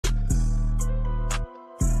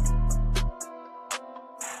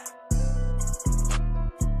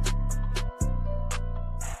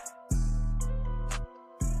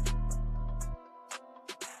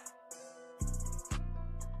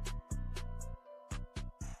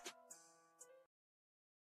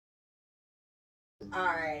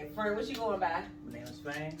Alright, friend, what you going by? My name is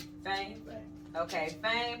Fame. Fame? Fame. Okay,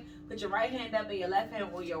 Fame. Put your right hand up and your left hand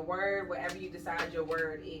on your word, wherever you decide your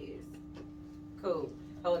word is. Cool.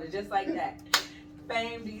 Hold it just like that.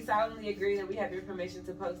 Fame, do you solemnly agree that we have your permission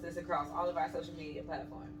to post this across all of our social media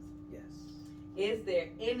platforms? Yes. Is there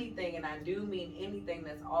anything, and I do mean anything,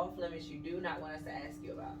 that's off limits you do not want us to ask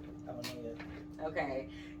you about? I don't know yet. Okay.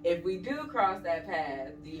 If we do cross that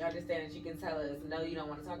path, do you understand that you can tell us, no, you don't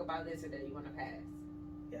want to talk about this, or that you want to pass?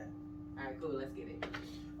 Yeah. All right, cool. Let's get it.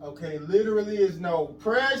 Okay, literally is no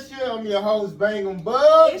pressure. I'm your host, Bang'em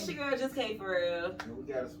Bub. It's your girl, Just K for real. And we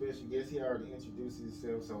got a special guest. He already introduced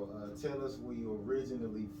himself, so tell us where you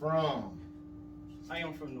originally from. I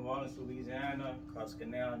am from New Orleans, Louisiana, across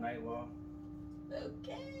Canal, Nightwall.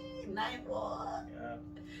 Okay, night walk. Yeah.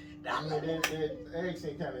 I mean, that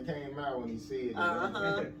accent kind of came out when he said it.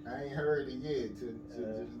 Uh-huh. I ain't heard it yet till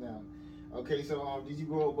just now. Okay, so did you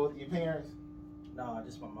grow up with both of your parents? No,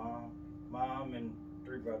 just my mom and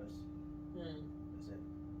 3 brothers. Hmm. That's it.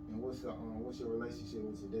 And what's your relationship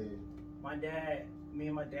with your dad? Me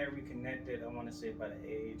and my dad reconnected, I want to say by the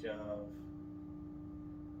age of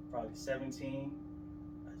probably 17.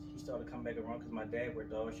 He started coming back around because my dad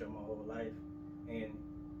worked dog show my whole life. And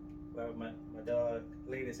well, my dog,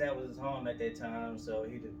 latest hat was his home at that time, so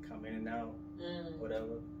he did come in and out,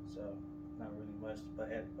 whatever. So not really much. But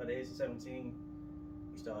by the age of 17,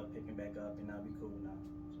 he started picking back up, and now we cool now.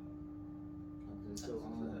 Okay, so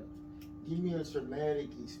give me a traumatic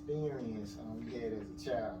experience you had as a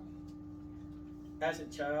child. As a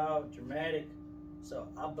child, dramatic. So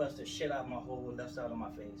I busted shit out my whole left side of my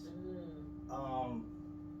face.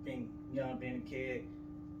 Being young, being a kid,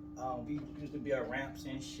 we used to be at ramps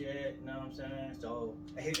and shit. You know what I'm saying? So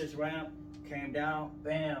I hit this ramp, came down,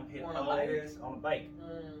 bam, hit On all a of bike? this on the bike.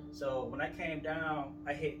 So when I came down,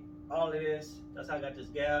 I hit all of this. That's how I got this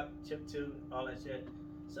gap, chip tooth, all that shit.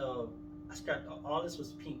 So I scrapped all this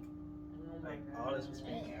was pink. Like all this was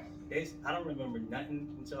pink. I don't remember nothing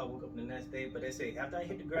until I woke up the next day. But they say after I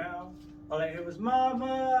hit the ground, all I heard was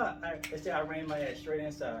 "Mama." They say I ran my head straight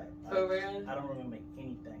inside. For real? I don't remember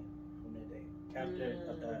anything from that day.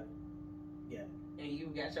 After yeah. And you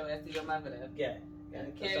got your ass to your mother though. Yeah.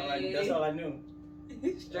 Okay. That's all I knew.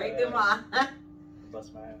 Straight to mine.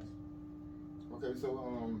 Bust my ass. Okay,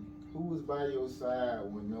 so who was by your side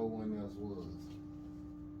when no one else was?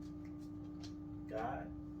 God.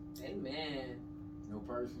 Amen. No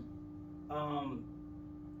person?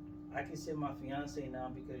 I can say my fiance now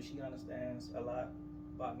because she understands a lot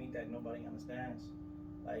about me that nobody understands.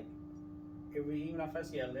 Like, even if I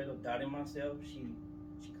see a little doubt in myself, she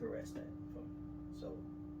corrects that for me. So,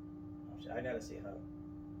 I gotta say her,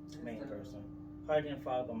 main person. Her than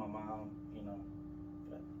followed by my mom, you know.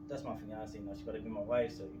 But that's my fiance now. She gotta be my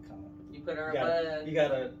wife, so you put her above. you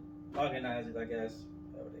gotta organize it, I guess.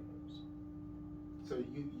 However it goes. So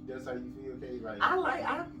that's how you feel, Kate? Like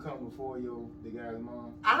you come before the guy's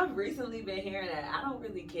mom? I've recently been hearing that. I don't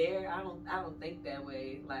really care. I don't think that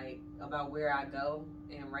way, like about where I go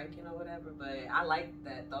in ranking or whatever. But I like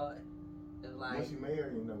that thought of like Once you marry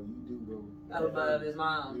him, though, you do go above his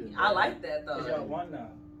mom. Yeah. I like that Cause thought. y'all won now.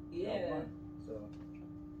 Yeah, Y'all won. So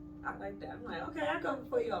I like that. I'm like, okay, I go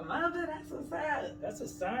before your mother. That's what's up. that's a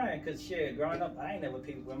sign. Cause shit, growing up, I ain't never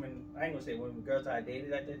picked women. I ain't gonna say women, girls I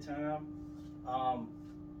dated at that time.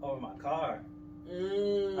 Over my car.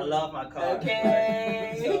 I love my car.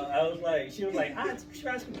 Okay. So I was like, she was like, she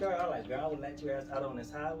asked me, girl. I was like, girl, I would let you ass out on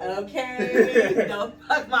this highway. Okay. Don't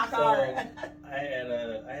fuck my car. So I had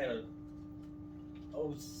a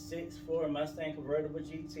 06 Ford Mustang convertible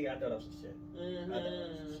GT. I thought that was some shit. I thought that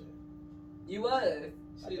was some shit. You was.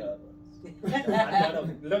 I Shoot. thought it was. I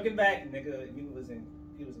thought looking back, nigga, you was in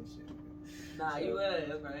shit. Nah, you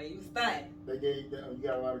was, bro. You stunt. They gave you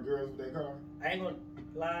got a lot of girls with that car? I ain't gonna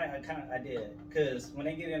lie, I did. Cause when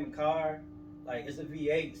they get in the car, like it's a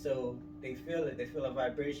V8, so they feel it. They feel a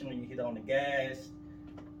vibration when you hit on the gas.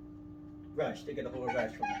 Rush. They get a whole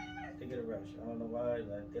rush from it. They get a rush. I don't know why,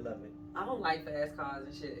 like they love it. I don't like fast cars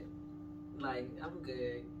and shit. Like, I'm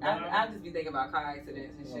good. Nah. I just be thinking about car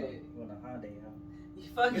accidents and shit. You want a Hyundai, huh?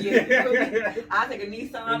 Fuck you. I take a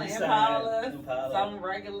Nissan, an Impala. Impala, something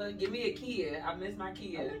regular. Give me a Kia. I miss my I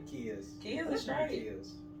Kia. like Kias. Kias I are straight. Kias.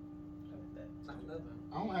 I like that. I love them.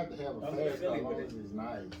 I don't have to have a I'm fast Philly car, with as it. long as it's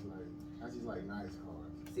nice. Like, I just like nice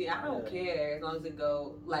cars. See, I don't care as long as it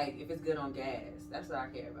go, like, if it's good on gas. That's what I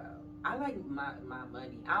care about. I like my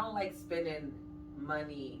money. I don't like spending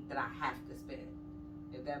money that I have to spend,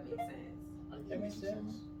 if that makes sense. I get That what makes you're saying.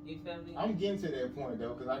 sense. You feel me? I'm getting to that point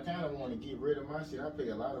though, cause I kind of want to get rid of my shit. I pay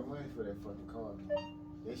a lot of money for that fucking car, man.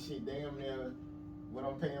 That shit damn near what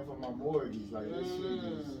I'm paying for my mortgage. Like this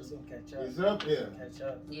shit It's gonna catch up. is up there. Catch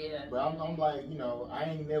up. Yeah. But I'm like, you know, I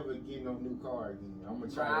ain't never getting no new car again. I'm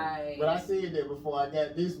gonna try. Right. But I said that before I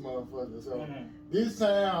got this motherfucker. So this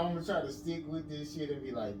time I'm gonna try to stick with this shit and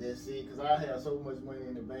be like, that's it. Cause I have so much money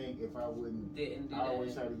in the bank. If I wouldn't, Didn't do I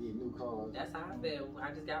always that. try to get new cars. That's how I feel.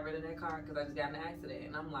 I just got rid of that car because I just got in an accident,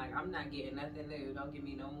 and I'm like, I'm not getting nothing new. Don't give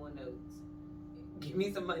me no more notes. Give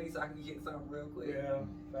me some money so I can get something real quick. Yeah,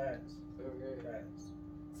 facts. For real. Facts.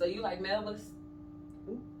 So you like Melbus?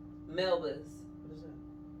 Who? Melbus. What is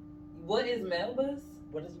that? What is Melbus?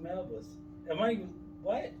 What is Melbus? Am I even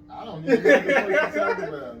what? I don't even know what the fuck you talking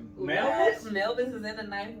about. What? Melbus? Melbus is in the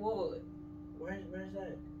 9th Ward. Where's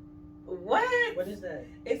that? What? What is that?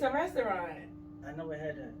 It's a restaurant. I know it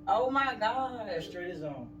had that. Oh my What gosh. street is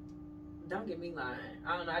on? Don't get me lying.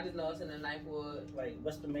 I don't know. I just know it's in the 9th Ward. Like,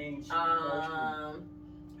 what's the main street?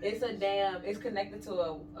 It's it's connected to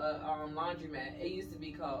a laundromat. It used to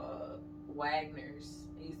be called Wagner's.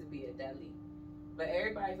 It used to be a deli. But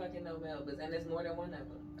everybody fucking know Melbus, and there's more than one of them.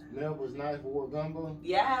 Melba's Knife War Gumbo.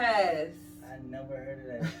 Yes. I never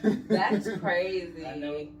heard of that. That's crazy.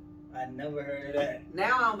 I never heard of that.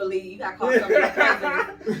 Now I don't believe you got called some of your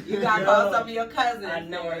cousins. You got called some of your cousins. I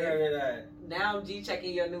never heard of that. Now I'm G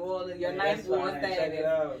checking your New Orleans, your Yeah, Ninth that's Ward fine. Check it status.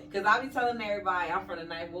 out. Cause I be telling everybody I'm from the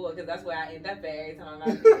Ninth Ward, cause that's where I end up at every time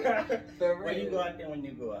I do it. For real. When you go out there, when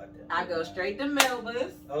you go out there. I go straight to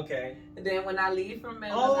Melbus. Okay. And then when I leave from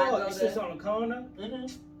Melbus, I Oh, go it's to. just on the corner?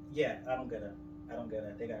 Mhm. Yeah, I don't get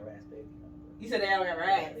that. They got rats, baby. You said they don't got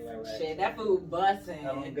rats. They got rats. Shit, that food busting. I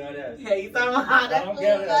don't go there. Yeah, you talking about how that don't food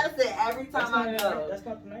get it. busting every time I go. That's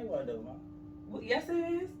not the night one though, man. Well, yes, it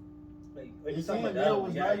is. Like, You you saying talking about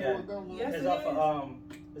Melba's that? Knife Yeah, War Gumbo? Yes, It's it off is. of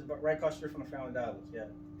it's right across the street from the Family Dollars. Yeah.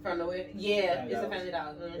 From the way? Yeah, Family it's a Dollars. Family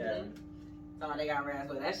Dollar. Mm-hmm. Yeah. So they got rats,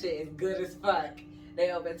 but that shit is good as fuck.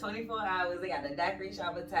 They open 24 hours. They got the daiquiri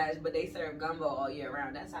shop attached, but they serve gumbo all year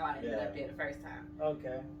round. That's how I ended up there the first time.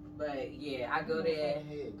 Okay. But yeah, I go I there.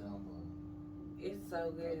 had gumbo. It's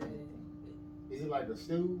so good. Is it like a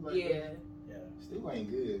stew? Like Yeah. Yeah. Stew ain't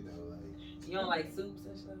good though. Like, You don't like soups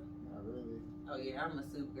and stuff? not really. Oh yeah, I'm a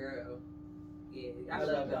soup girl. Yeah, I I love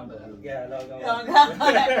love gumbo. gumbo. Yeah, I love gumbo. Oh,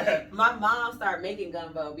 God. My mom started making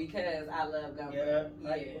gumbo because I love gumbo. Yeah. Yeah.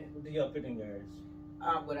 What do you put in yours?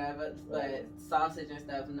 Whatever, but sausage and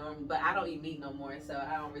stuff normal. But I don't eat meat no more, so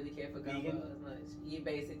I don't really care for gumbo Vegan? as much. Yeah,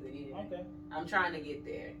 basically, yeah. Okay. I'm trying to get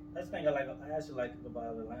there, That's the thing I actually like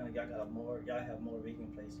about Atlanta. Y'all have more vegan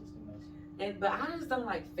places than us. but I just don't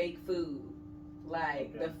like fake food,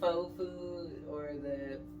 like Okay. the faux food or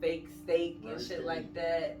the fake steak and Rice shit cake. like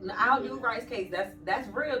that. No, I'll do rice cakes. That's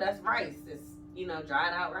real. That's rice. It's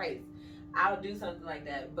dried out rice. I'll do something like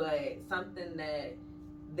that, but something that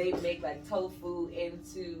they make like tofu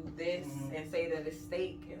into this Mhm. and say that it's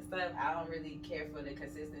steak and stuff, I don't really care for the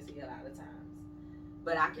consistency a lot of times.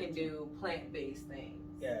 But I can do plant-based things.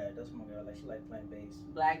 Yeah, that's my girl. Like she like plant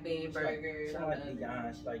based. Black bean burgers. She all like that.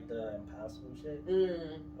 Beyond. She like the Impossible shit.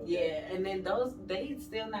 Mm, Okay. yeah, and then they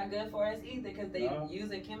still not good for us either because they No.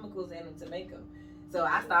 using chemicals in them to make them. So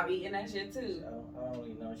I stopped eating that shit too. I don't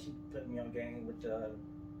really know. She put me on game with the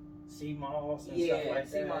sea moss and Yeah, stuff like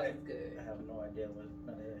sea moss that. is good. I have no idea what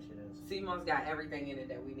none of that shit is. Sea moss got everything in it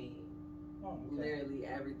that we need. Oh, okay. Literally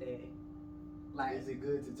everything. Like Is it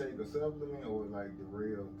good to take a supplement or like the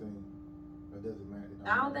real thing? Or does it matter?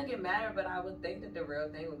 I don't think it mattered, but I would think that the real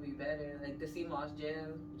thing would be better. Like the sea moss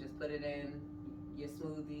gel, just put it in your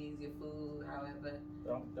smoothies, your food, however.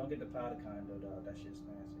 Don't get the powder kind though, dog. That shit's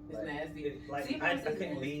nasty. It's nasty. Like Sea I moss is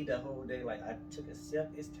couldn't nasty. leave the whole day. Like I took a sip.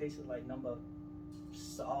 It tasted like number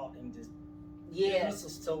salt and just Yeah, this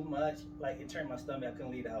was so much. Like it turned my stomach. I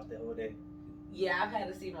couldn't leave the house the whole day. yeah, I've had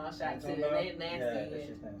a sea moss shot too, You know and what I'm they're talking nasty. about? Yeah, yeah. that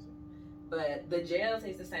shit's nasty. But the gel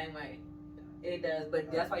tastes the same way. It does,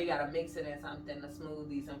 but that's why you gotta mix it in something, a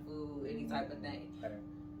smoothie, some food, any type of thing. I done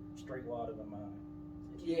straight water in mine.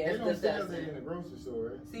 Yeah, They it's don't sell that disgusting. in the grocery store,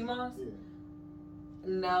 right? Sea moss? Yeah.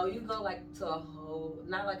 No, you go like to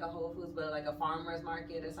not like a Whole Foods, but like a farmer's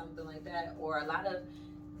market or something like that, or a lot of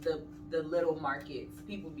the little markets.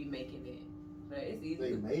 People be making it, but it's easy.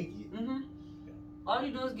 They make it. Mhm. All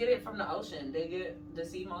you do is get it from the ocean. They get the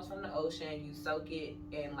sea moss from the ocean. You soak it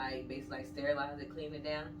and like basically like sterilize it, clean it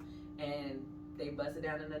down, and they bust it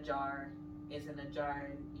down in a jar. It's in a jar,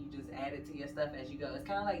 and you just add it to your stuff as you go. It's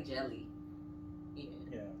kind of like jelly. Yeah.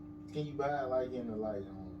 Yeah. Can you buy it like in a like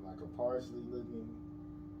a parsley looking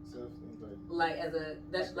substance? Like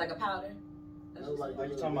that's like a powder. That's No, just- like Are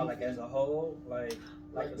you talking about like as a whole, like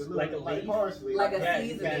Like the like a little, like leaf? parsley, Like a Yeah,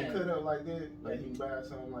 you seasoning. can cut up like that. Like you can buy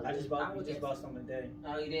something like I that. just I bought would we just guess. bought some today.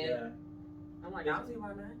 Oh, you did? Yeah, I'm like, I don't see why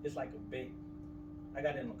not. it's like a big. I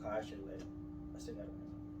got it in my car. I should let. I still got it.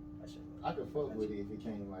 I should. I could fuck with it if it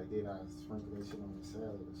came like that. I'd sprinkle that shit on the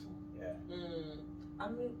salad or something. Yeah. I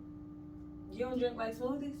mean, you don't drink like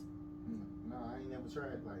smoothies? No, I ain't never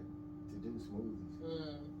tried like to do smoothies. Oh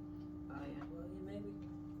yeah, well yeah, maybe.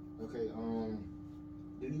 Okay,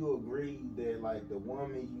 do you agree that like the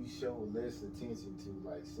woman you show less attention to,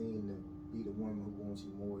 like seem to be the woman who wants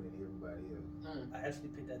you more than everybody else? I actually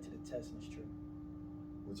put that to the test, and it's true.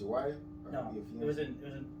 With your wife? Or No, your it was fiance?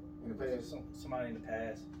 in In the past? somebody in the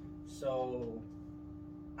past. So,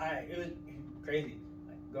 it was crazy.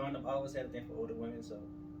 Like, growing up, I always had a thing for older women, so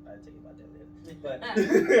I'll tell you about that later. But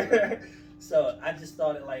so I just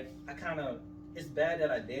started like it's bad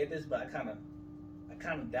that I did this, but I kind of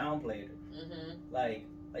downplayed her. Like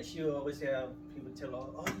she would always have people tell her,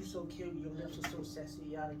 "Oh, you're so cute, your lips are so sexy,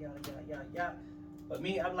 yada yada yada yada yada." But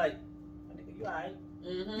me, I'm like, "Oh, nigga, you alright?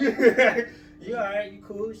 You alright? You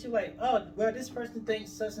cool?" She like, "Oh, well, this person thinks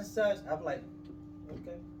such and such." I'm like,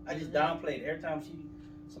 "Okay." I just downplayed every time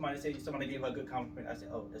somebody gave her a good compliment. I said,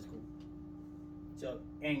 "Oh, that's cool." So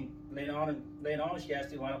and later on, she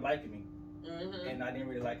actually wound up liking me, and I didn't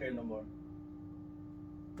really like her no more.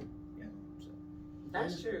 Yeah. So.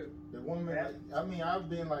 That's true. The woman, like, I mean, I've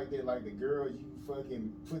been like that. Like the girl you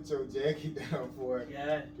fucking put your jacket down for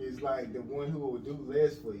Yeah. is like the one who will do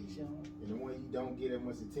less for you. Sure. And the one you don't get that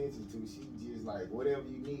much attention to, she just like, whatever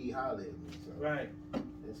you need, holler at me. So Right.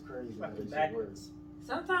 that's crazy how Fucking that shit works.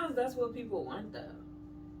 Sometimes that's what people want though.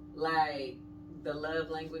 Like the love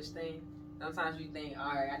language thing. Sometimes you think,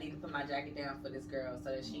 all right, I need to put my jacket down for this girl so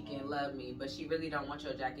that she can love me. But she really don't want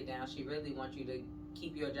your jacket down. She really wants you to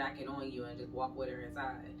keep your jacket on you and just walk with her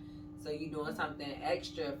inside. So you doing something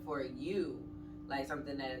extra for you, like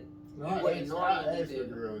something that No, you I wouldn't normally ask a do.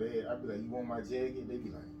 girl that. I'd be like, you want my jacket? They be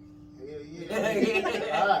like, hell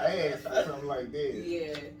yeah. I ask for something like that.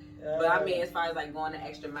 Yeah. But I mean, as far as like going the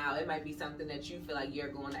extra mile, it might be something that you feel like you're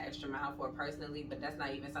going the extra mile for personally, but that's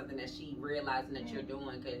not even something that she realizing that you're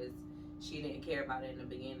doing because she didn't care about it in the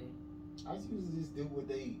beginning. I usually just do what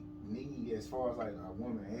they need as far as like a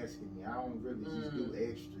woman asking me. I don't really just do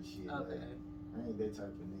extra shit. Okay. Like, I ain't that type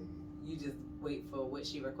of nigga. You just wait for what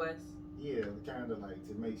she requests? Yeah, kind of like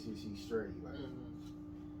to make sure she's straight. Like,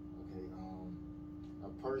 okay, a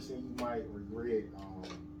person you might regret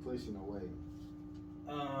pushing away.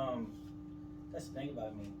 That's the thing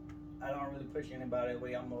about me. I don't really push anybody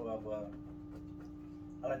away. I'm more of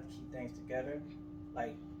I like to keep things together.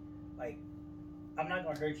 Like, I'm not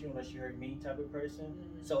gonna hurt you unless you hurt me type of person.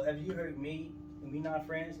 So if you hurt me and we not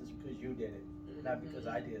friends, it's because you did it, not because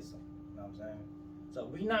I did something. You know what I'm saying? So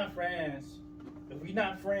we not friends. If we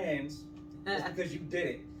not friends, it's because you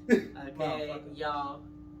did it. Okay, y'all.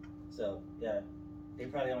 So yeah, they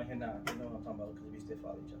probably on here now. You know what I'm talking about because we still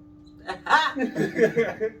follow each other.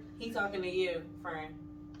 He talking to you, friend.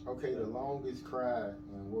 Okay, the longest cry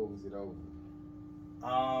and what was it over?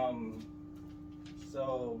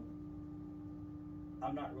 So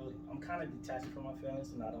I'm kind of detached from my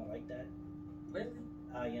feelings, and I don't like that. Really?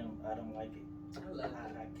 I don't like it. I love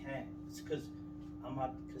it. I can't. It's because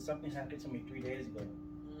something happened to me 3 days ago.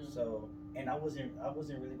 So, and I wasn't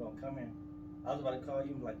really gonna come in. I was about to call you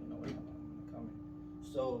and be like, you know what, I'm coming.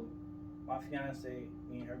 So, my fiance,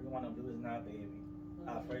 me and her, we want to do is now, baby.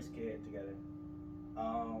 Our first kid together.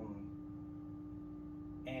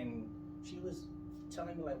 And she was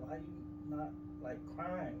telling me like, why you not like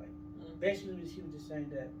crying? Like, basically she was just saying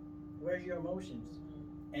that, where's your emotions?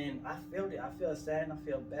 And I felt it. I feel sad and I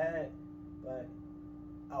feel bad, but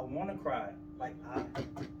I want to cry. Like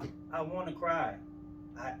I want to cry.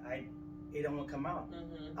 It don't want to come out.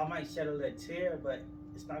 I might shed a little tear, but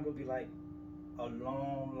it's not gonna be like a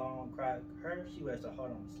long cry. Her, she wears her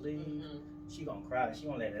heart on her sleeve. She gonna cry. She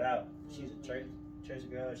gonna let it out. She's a church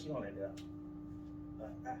girl. She gonna let it out.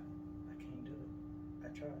 But I can't do it. I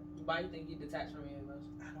tried. Why do you think you detached from your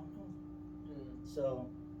emotions? I don't know. So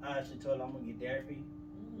I actually told her I'm gonna get therapy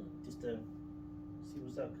just to see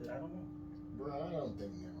what's up, cause I don't know. Bro, I don't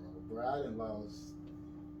think that wrong. Bro, I done lost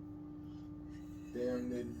damn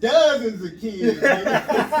near dozens of kids.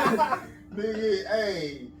 Nigga,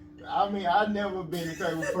 hey, I mean, I've never been the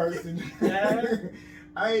type of person.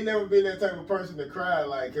 I ain't never been that type of person to cry,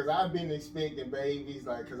 like, cause I've been expecting babies,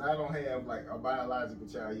 like, cause I don't have like a biological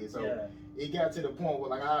child yet. So it got to the point where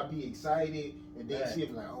like I'd be excited, and then she'd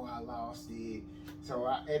be like, "Oh, I lost it." So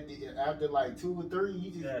after like 2 or 3,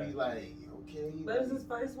 you just be like, "Okay." But it's his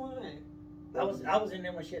first one. I was in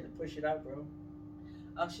there when she had to push it out, bro.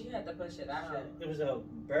 Oh, she had to push it out. It was a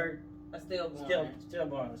bird. A stillborn.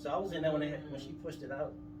 Stillborn. So I was in there when she pushed it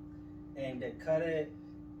out, and they cut it.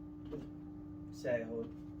 Say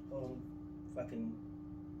whole fucking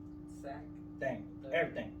sack thing,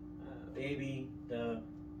 everything. baby, the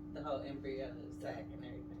whole embryo, sac, and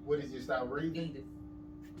everything. What did you stop breathing? Fetus.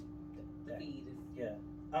 The fetus. Yeah.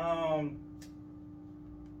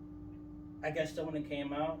 I guess so when it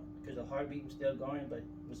came out, because the heartbeat was still going, but it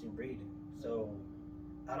wasn't breathing. So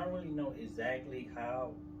I don't really know exactly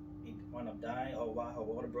how it wound up dying or why her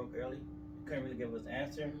water broke early. Couldn't really give us an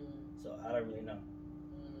answer, so I don't really know.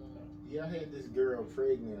 Yeah, I had this girl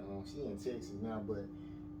pregnant. She in Texas now, but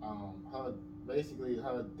her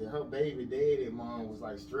baby daddy mom was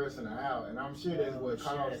like stressing her out, and I'm sure that's what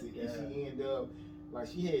caused it. Yeah. And she ended up like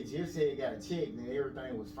she had just got checked, and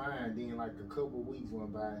everything was fine. Then like a couple of weeks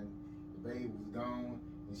went by, and the baby was gone.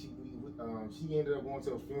 And she ended up going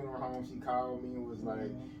to a funeral home. She called me and was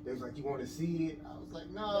like, they was like, you want to see it? I was like,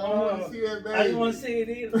 no, I don't want to see that baby. I didn't want to see it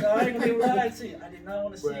either. No, I ain't gonna lie to you. I did not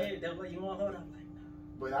want to see it. That way you want her. I'm like, no.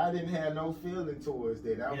 But I didn't have no feeling towards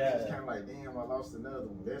that. I was just kind of like, damn, I lost another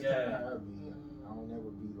one. That's kind of how I be. I don't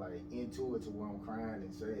ever be like into it to where I'm crying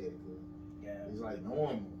and sad. It's like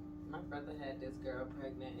normal. My brother had this girl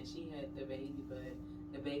pregnant, and she had the baby, but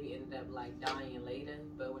the baby ended up like dying later.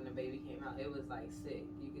 But when the baby came out, it was like sick.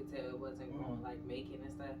 You could tell it wasn't going like making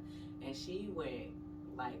and stuff. And she went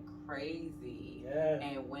like crazy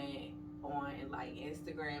and went on and like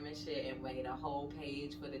Instagram and shit and made a whole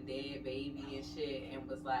page for the dead baby and shit and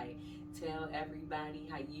was like, tell everybody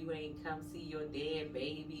how you ain't come see your dead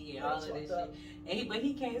baby and all of this shit. But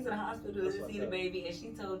he came to the hospital to see the baby, and she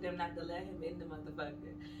told them not to let him in the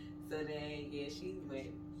motherfucker. So then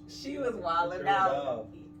she was wilding out.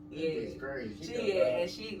 It's crazy. And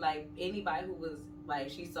she like anybody who was like,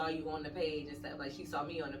 she saw you on the page and stuff, like she saw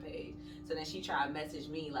me on the page. So then she tried to message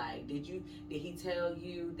me like, did he tell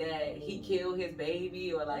you that he killed his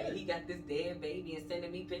baby, or like he got this dead baby, and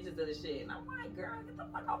sending me pictures of the shit. And I'm like, girl, get the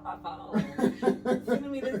fuck off my phone.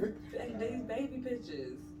 Sending me these baby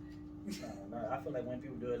pictures. No, I feel like when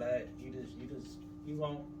people do it like you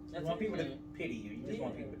want people to pity you. You just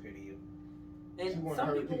want people to pity you. And she want to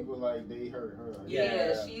hurt people like they hurt her.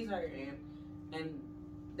 Yeah, she's hurting. And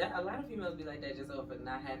a lot of females be like that just over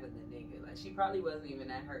not having the nigga. Like, she probably wasn't even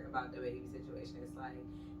that hurt about the baby situation. It's like,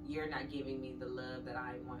 you're not giving me the love that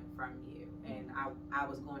I want from you. And I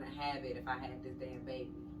was going to have it if I had this damn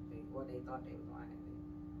baby. Or they thought they was going to have it.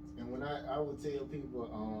 And when I would tell people,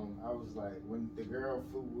 I was like, when the girl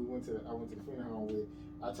I went to the funeral home with,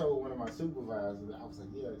 I told one of my supervisors, I was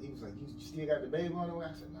like, yeah, he was like, you still got the baby on the way?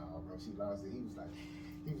 I said, no, bro, she lost it. He was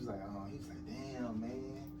like, damn,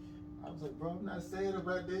 man. I was like, bro, I'm not sad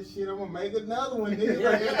about that shit. I'm gonna make another one. I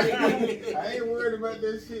ain't worried about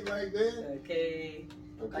that shit like that. Okay.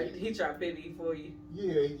 Like, he tried pity for you.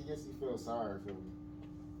 Yeah, I guess he felt sorry for me.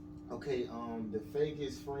 Okay, the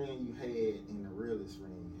fakest friend you had and the realest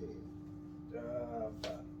friend you had.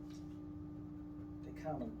 They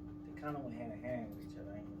kind of went hand in hand with each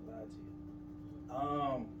other. I ain't gonna lie to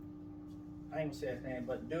you. I ain't gonna say his name,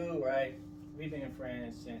 but dude, right? We've been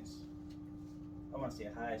friends since I want to say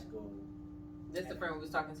high school. This the friend we was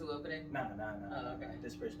talking to over there? Nah. Oh, okay.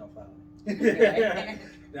 This person don't follow me.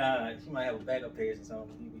 Nah, she might have a backup page or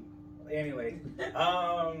something. Anyway,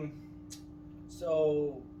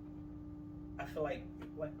 so I feel like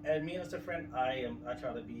as me as a friend, I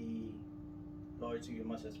try to be loyal to you as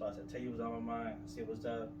much as possible. I tell you what's on my mind. I say what's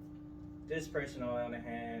up. This person, on the other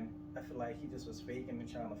hand, I feel like he just was faking and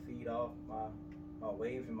trying to feed off my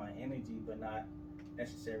wave and my energy, but not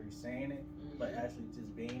necessarily saying it, but actually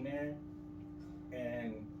just being there.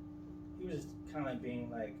 And he was kind of being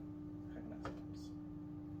like, how can I say this?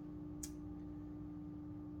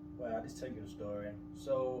 Well, I'll just tell you a story.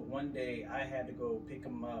 So one day I had to go pick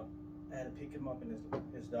him up. I had to pick him up and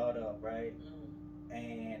his daughter up, right?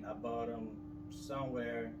 And I brought him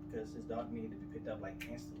somewhere because his daughter needed to be picked up like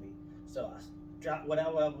instantly. So I dropped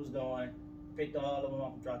whatever I was doing, picked all of them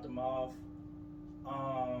up, dropped them off.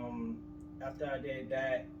 After I did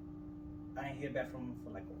that, I ain't hear back from him for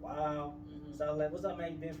like a while. So I was like, what's up,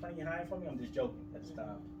 man? You been funny? You hiding from me? I'm just joking at this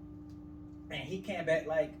time. And he came back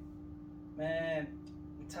like, man,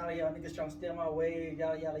 I'm tired of y'all niggas trying to steal my wave,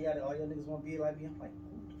 yada, yada, yada. All y'all niggas want to be like me. I'm like,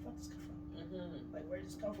 who the fuck this come from? Like, where did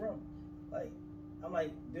this come from? Like, I'm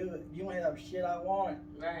like, dude, you don't have shit I want.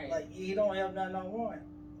 Right. Like, you don't have nothing I want.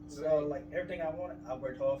 So, like, everything I wanted, I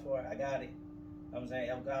worked hard for it. I got it. I'm saying,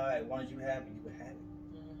 if God wanted you to have it, you would have it.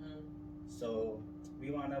 So, we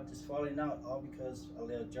wound up just falling out all because a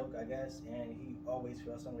little joke, I guess, and he always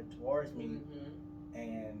felt somewhere towards me.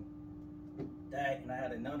 And that, and I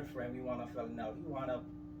had another friend, we wound up falling out. He wound up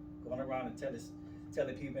going around and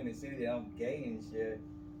telling people in the city that I'm gay and shit.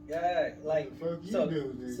 Yeah, like, so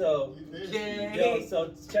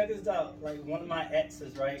check this out. Like, one of my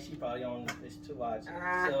exes, right? She probably on this too watch.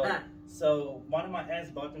 So one of my ex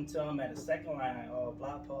bumped into him at a second line or a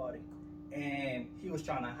block party, and he was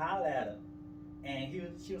trying to holler at her, and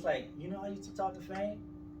she was like, you know, I used to talk to Fame.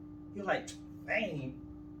 He was like, Fame,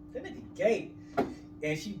 that nigga gay.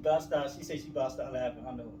 And she bust out. She said she bust out laughing.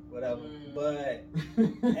 I know, whatever. But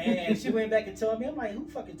and she went back and told me. I'm like, who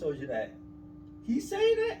fucking told you that? He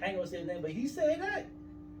say that? I ain't gonna say his name, but he say that.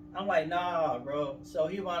 I'm like, nah, bro. So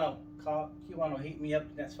he wanna hit me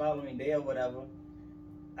up the next following day or whatever.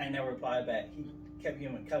 I never replied back. He kept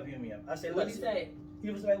hitting me up. I said, What look, he say? he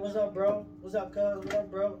was like, what's up, bro? What's up, cuz? What up,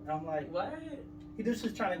 bro? I'm like, What? he just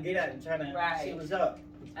was trying to get at and trying to Right. see what's up.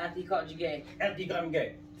 After he called you gay After he got me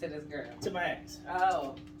gay to this girl. to my ex.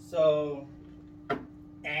 Oh. So,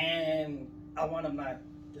 and I wound up not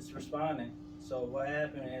just responding. So what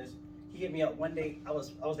happened is he hit me up one day. I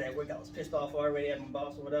was at work. I was pissed off already at my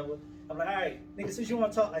boss or whatever. I'm like, all right, nigga, since you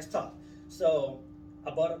want to talk, let's talk. So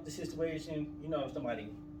I brought up the situation. You know, if somebody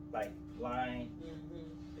like lying,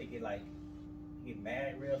 they get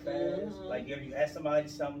mad real fast. Like if you ask somebody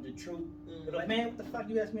something the truth, they're like, man, what the fuck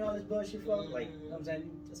you ask me all this bullshit for? Like, you know what I'm saying?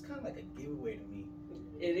 It's kind of like a giveaway to me.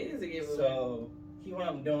 It is a giveaway. So he wound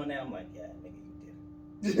up doing that. I'm like, yeah, nigga,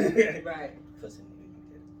 you did it. Right. Pussy nigga, you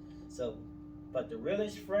did it. So, but the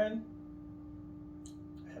realest friend,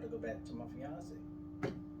 I had to go back to my fiance.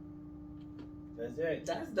 That's it.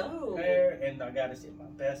 That's dope. Her, and I gotta say, my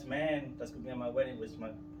best man that's gonna be on my wedding was my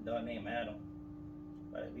dog named Adam.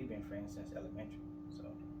 But we've been friends since elementary. So.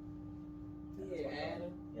 Yeah,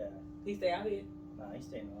 Adam. Yeah. He stay out here? Nah, he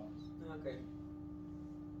staying in the house. Okay.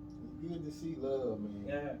 It's good to see love, man.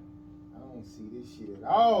 Yeah. I don't see this shit at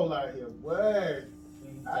all out here, boy.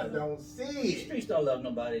 I don't see The it. streets don't love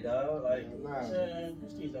nobody, dog. Like, Nah. the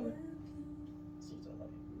streets don't love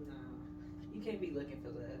you. No. You can't be looking for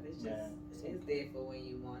love. It's just, Yeah. it's there for when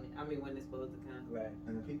you want it. I mean, when it's supposed to come. Right.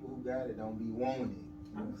 And the people who got it don't be wanting it.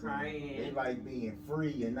 You know I'm what I'm saying? crying. They like being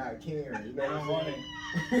free and not caring. You know I don't what want I'm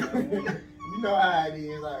it. saying? You know how it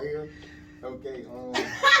is out here. Okay, I'm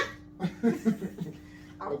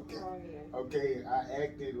Okay. crying. Okay, I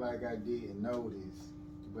acted like I didn't notice,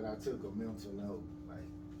 but I took a mental note. Like,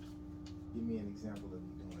 give me an example of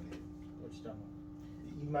you doing it. What you talking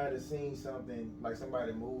about? You might have seen something, like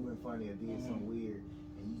somebody moving funny or did something weird,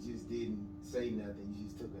 and you just didn't say nothing. You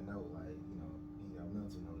just took a note, like, a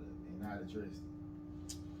mental note of it, and not addressed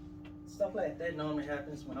it. Stuff like that normally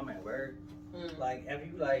happens when I'm at work. Like, if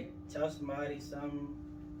you tell somebody something,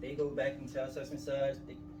 they go back and tell such and such.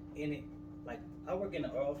 I work in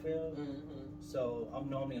the oil field, so I'm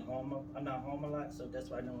normally home. I'm not home a lot, so that's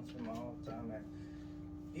why I don't spend my whole time at.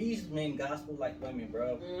 These men gospel like women,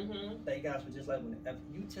 bro. They gospel just like women. If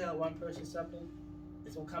you tell one person something,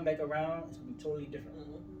 it's gonna come back around. It's gonna be totally different,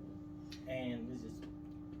 and it's just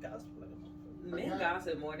gospel like a motherfucker. Men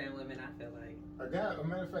gossip more than women, I feel like. A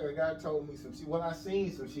matter of fact, a guy told me some shit. Well, I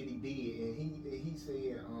seen some shit he did, and he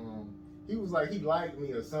said, he was like, he liked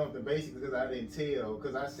me or something, basically, because I didn't tell.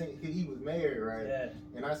 Because I seen, he was married, right? Yeah.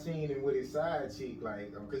 And I seen him with his side chick,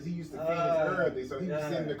 like, because he used to finish early, so he was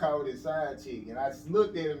sitting in the car with his side chick. And I just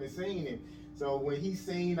looked at him and seen him. So when he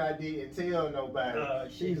seen I didn't tell nobody,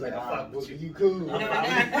 he was like, you cool.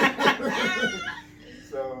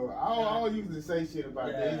 So I don't usually say shit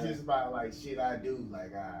about that. It's just about like shit I do,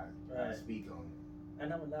 like I speak on it. I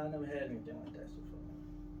never had anything like that so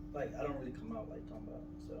far. Like, I don't really come out like talking about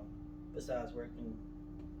it. So besides working,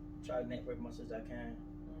 try to network as much as I can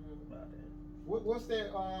about that. What's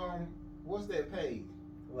that pay?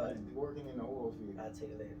 What? Like, working in the oil field. I'll tell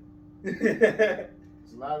you later.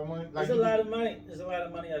 It's a lot of money. There's a lot of money. There's a lot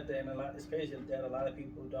of money out there, and it's crazy that a lot of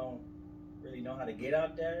people don't really know how to get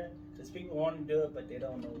out there. Because people want to do it, but they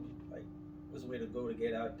don't know what's the way to go to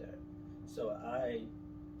get out there. So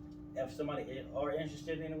if somebody are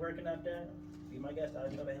interested in working out there, be my guest. I'll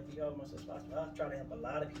try to help you out as much as possible. I'll try to help a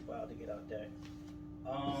lot of people out to get out there.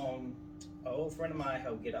 An old friend of mine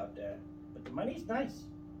helped get out there, but the money's nice.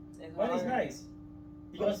 Money's nice.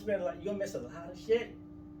 You're gonna spend you're gonna miss a lot of shit.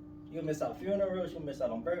 You'll miss out funerals. You'll miss out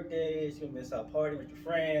on birthdays. You'll miss out partying with your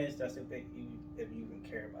friends. That's if you even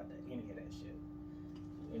care about that, any of that shit.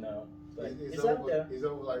 You know, but it's out there. It's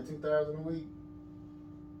over like $2,000 a week.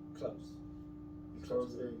 Close.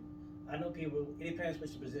 Close to. I know people. It depends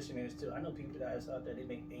which the position is too. I know people that is out there. They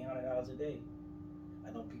make $800 a day.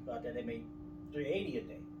 I know people out there. They make $380 a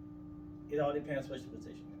day. It all depends which the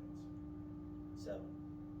position is. So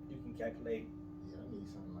you can calculate. Yeah, I need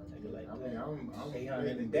something like that. Like I mean, I'm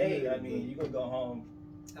 800 a day. I mean, you gonna go home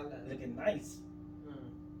looking nice.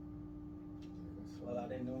 Pull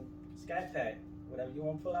out in new Sky Pack, whatever you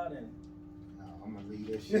want to pull out in. No, I'm gonna leave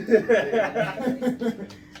that shit.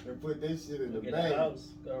 and put this shit in Go the get a bank. house.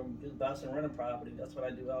 Go just buy some rental property. That's what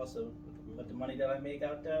I do also. With the money that I make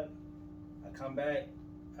out there, I come back,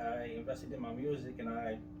 I invested in my music, and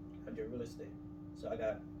I do real estate. So I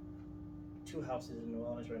got 2 houses in New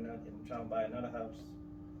Orleans right now, and I'm trying to buy another house,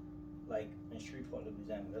 like in Shreveport,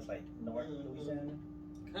 Louisiana. That's like North Louisiana.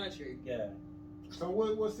 Country. Yeah. So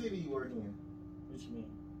what city you work in? What you mean?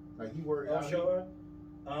 Like you work out here?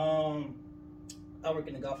 Offshore? I work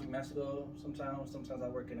in the Gulf of Mexico sometimes. Sometimes I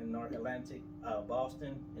work in the North Atlantic,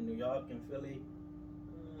 Boston, in New York, and Philly.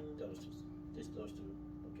 Just those 2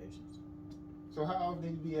 locations. So how often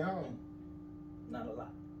you be at home? Not a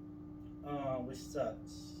lot. Which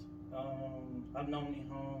sucks. I'm normally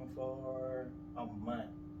home for a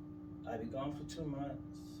month. I be gone for 2 months,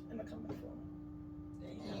 and I come back for a month.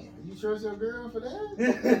 Damn. You trust your girl for that?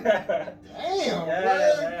 Yeah, Damn,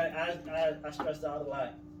 bro. man. I stressed out a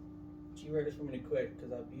lot. She ready for me to quit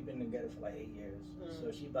because we've been together for like 8 years.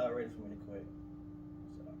 So she about ready for me to quit.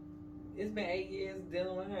 So. It's been 8 years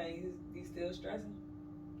dealing with her. You still stressing?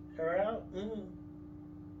 Her out? Mm-hmm.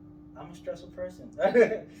 I'm a stressful person. I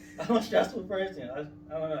don't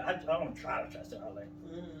know. I don't try to trust her out like,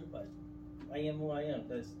 but I am who I am.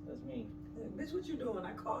 That's me. Bitch, what you doing?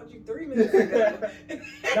 I called you 3 minutes ago.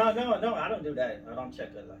 No, I don't do that. I don't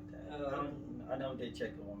check her like that. I never did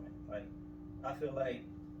check a woman. Like, I feel like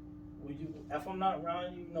if I'm not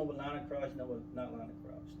around you, you know what line of cross, you know what not line of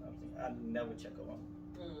cross. You know what I'm saying? I never check a woman.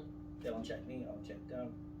 They don't check me, I don't check them.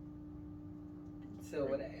 So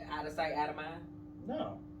what? Out of sight, out of mind.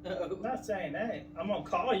 No, I'm not saying that. I'm gonna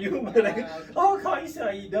call you, but like, I'm gonna call you, say how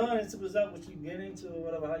you doing, and see what's up, what you get into,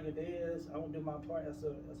 whatever, how your day is. I won't do my part as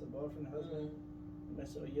a boyfriend, husband. Make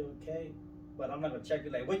sure you're okay. But I'm not gonna check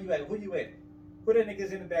you like, where you at? Who you at? Who that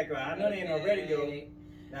niggas in the background? I know they ain't on radio.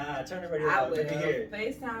 Nah, turn the radio I off. will. Let me hear it.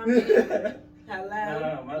 FaceTime me.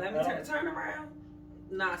 Hello. No, Let me turn around.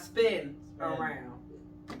 Nah, spin around.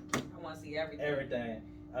 I want to see everything. Everything.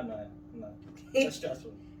 I'm not. That's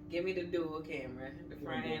stressful. Give me the dual camera, the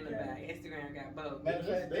front and the back. Instagram got both. Matter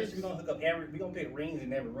of fact, we gonna hook up we gonna put rings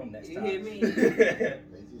in every room next You time. hear me? They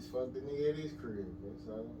just fucked the nigga at his crib. That's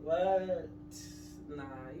all. What? Nah,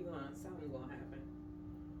 something gonna happen.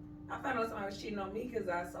 I found out somebody was cheating on me because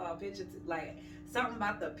I saw a picture, like something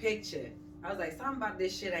about the picture. I was like, something about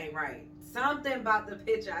this shit ain't right. Something about the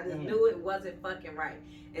picture. I just knew it wasn't fucking right.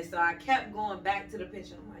 And so I kept going back to the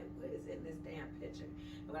picture. I'm like, what is in this damn picture?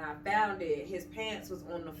 And when I found it, his pants was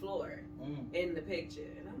on the floor in the picture.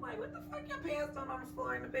 And I'm like, what the fuck your pants on the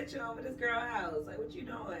floor in the picture over this girl's house? Like, what you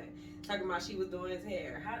doing? Talking about she was doing his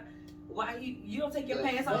hair. Why you don't take your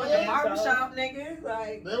pants off at the barbershop, nigga?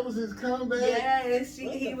 Like that was his comeback. Yes,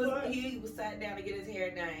 he was sat down to get his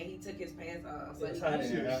hair done. He took his pants off. So You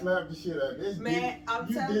should have slapped the shit out of this. Man,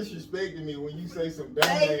 you disrespecting me when you say some dumb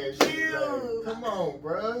ass shit. Like, come on,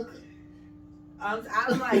 bro. I was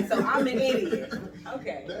like, so I'm an idiot.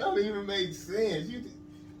 Okay. That don't even make sense.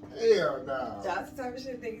 Hell no. That's the type of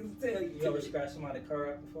shit niggas tell you. You ever scratched somebody's car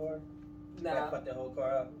up before? No. Like, fuck the whole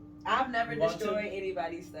car up? I've never destroyed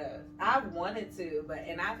anybody's stuff. I've wanted to,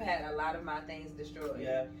 and I've had a lot of my things destroyed.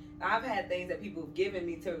 Yeah. I've had things that people have given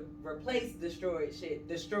me to replace destroyed shit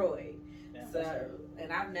destroyed. Yeah, So,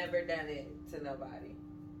 and I've never done it to nobody.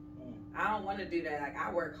 I don't want to do that. Like,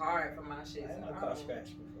 I work hard for my shit. I had So my car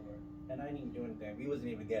scratched before, and I didn't even do anything. We wasn't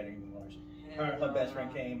even together anymore. Her best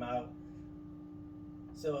friend came out.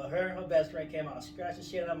 So her and her best friend came out and scratched the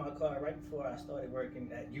shit out of my car right before I started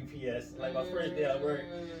working at UPS. Like my first day at work.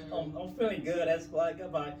 I'm feeling good. That's why I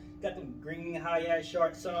got them green high-ass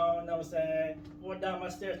shorts on, you know what I'm saying? Went down my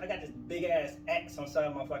stairs. I got this big-ass X on the side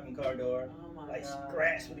of my fucking car door. Oh my like God.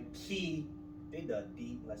 Scratched with a key. They dug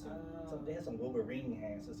deep. Like they had some Wolverine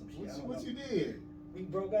hands or some shit. What you did? We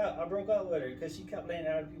broke out. I broke out with her because she kept letting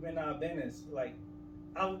other people in our business. Like,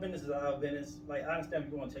 our business is our business. Like, I understand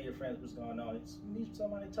if you want to tell your friends what's going on. You need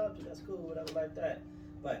somebody to talk to. That's cool, whatever like that.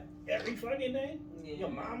 But every fucking day, your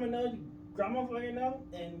mama know, your grandma fucking know,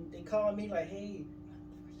 and they call me like, hey.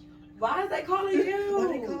 Why is they calling you?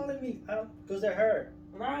 Why they calling me? Because they're her.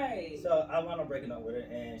 Right. So I wound up breaking up with her,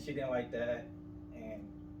 and she didn't like that. And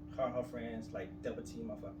her and her friends, like, double teamed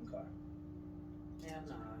my fucking car. Hell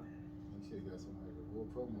no. You should have got somebody to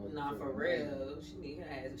whoop her. Nah, for real. She need her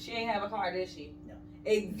ass. She ain't have a car, did she? No.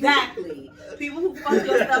 Exactly. People who fuck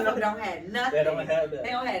your stuff up don't have nothing. They don't have that. They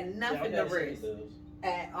don't have nothing to risk risk.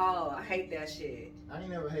 at all. I hate that shit. I ain't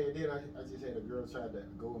never had that. I just had a girl try to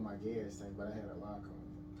go with my gas tank, but I had a lock on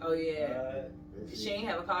it. Oh yeah. That She shit. ain't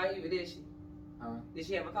have a car either, did she? Huh? Did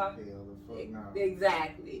she have a car? Hell the fuck no.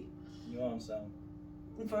 Exactly. You on something?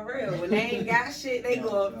 For real. When they ain't got shit, they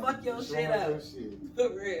gonna fuck your shit Destroy up. your shit. For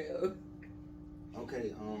real.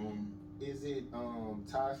 Okay, Is it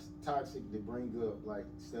toxic to bring up like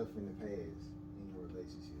stuff in the past in your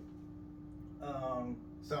relationship?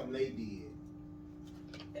 Something they did.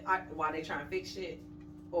 Why they trying to fix shit,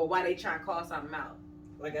 or why they trying to call something out?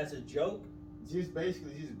 Like as a joke. Just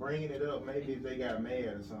basically just bringing it up. Maybe if they got mad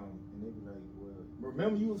or something, and they be like, "Well,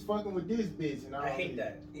 remember you was fucking with this bitch," and all. I hate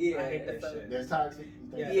that. Yeah, I hate that shit. That's toxic.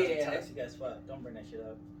 You think? Yeah, that's toxic as fuck. Don't bring that shit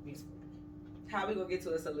up. How we gonna get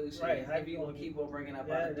to a solution? Right, how If you you gonna gonna keep on bringing up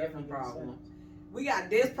Yeah, a different that makes problem? sense. We got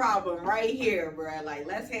this problem right here, bruh. Like,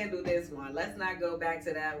 let's handle this one. Let's not go back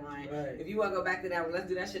to that one. Right. If you want to go back to that one, let's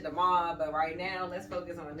do that shit tomorrow. But right now, let's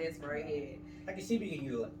focus on this right here. I can see we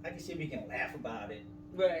can laugh about it.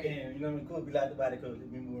 Right. And you know, we could be laugh about it because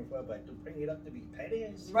we moving forward, but to bring it up to be petty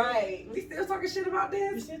and shit. Right. We still talking shit about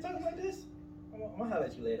You this? still talking about this? I'm gonna holler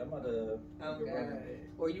at you later. I'm about to. Oh, get running. God.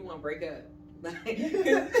 Or you want to break up? Like,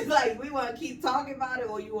 it's like, we want to keep talking about it,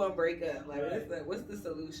 or you want to break up? Like, Right. what's the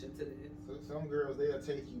solution to this? So some girls they'll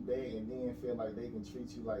take you back and then feel like they can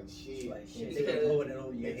treat you like shit. Like shit, until, they can hold it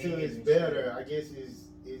over your until head it's and better. shit.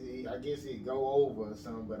 I guess it go over or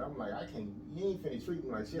something. But I'm like, I can't. You ain't finna treat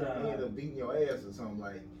me like shit. I'm gonna end up beating your ass or something.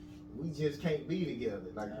 Like we just can't be together.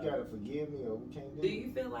 Like you gotta forgive me or we can't do Do it.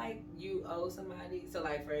 you feel like you owe somebody? So,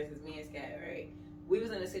 like, for instance, me and Scat, right? We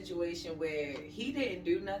was in a situation where he didn't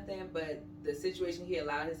do nothing, but the situation he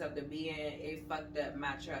allowed himself to be in, it fucked up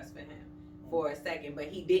my trust for him for a second, but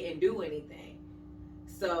he didn't do anything.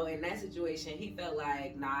 So in that situation, he felt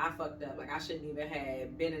like, nah, I fucked up. Like, I shouldn't even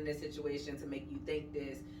have been in this situation to make you think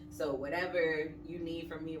this. So whatever you need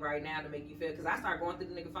from me right now to make you feel, because I start going through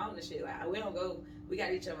the nigga phone and shit. Like, we don't go, we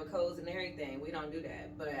got each other codes and everything. We don't do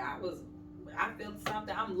that. But I feel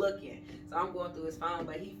something, I'm looking. So I'm going through his phone,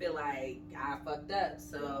 but he feel like I fucked up.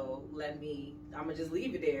 So I'm gonna just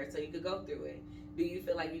leave it there so you could go through it. Do you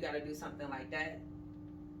feel like you gotta do something like that?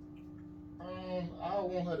 I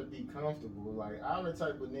want her to be comfortable. Like I'm the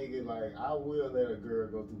type of nigga like I will let a girl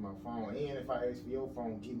go through my phone, and if I ask for your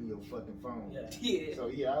phone, give me your fucking phone. Yeah. Yeah. So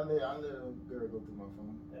yeah, I let a girl go through my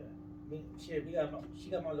phone. Shit, she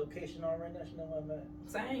got my location on right now. She know where I'm at.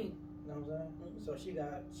 Same. You know what I'm saying? So she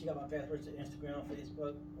got my passwords to Instagram,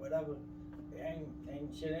 Facebook, whatever.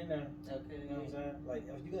 Ain't shit in there. Okay. You know what I'm saying? Like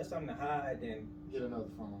if you got something to hide, then Get another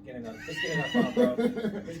phone. Let's get another phone, bro.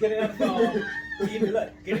 Let's get another phone.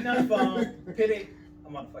 Get another phone. Put it.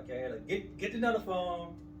 I'm gonna fuck your head up. Get another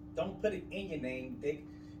phone. Don't put it in your name, Dick.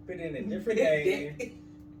 Put it in a different name.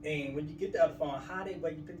 And when you get the other phone, hide it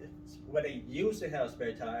where you put where they used to have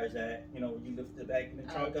spare tires at. You know, you lift the back in the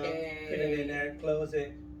trunk up, put it in there, close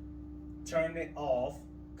it, turn it off.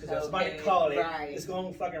 Because if somebody call it, it's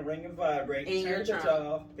gonna fucking ring and vibrate. Turn it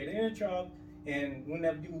off, put it in the trunk. And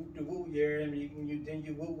whenever you do woo,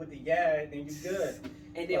 you woo with the yeah, then you good.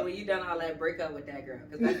 And then when you done all that, break up with that girl,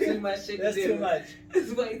 because that's too much shit to That's do. too much.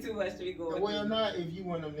 It's way too much to be going through. Well, not if you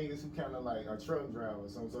one of them niggas who kind of like a truck driver or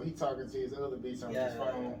something. So he talking to his other bitch on his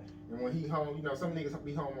phone, and when he home, you know, some niggas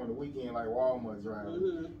be home on the weekend like Walmart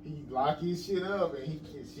driver. He lock his shit up, and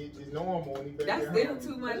his shit just normal when he back That's at still home.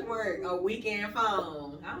 too much work. A weekend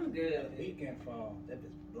phone. I'm good. Weekend phone. That bitch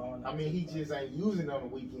blowing up. I mean, he just ain't using it on the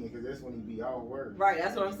weekend because that's when he be all work. Right,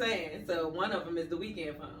 that's what I'm saying. So one of them is the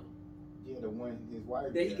weekend phone Yeah, the one his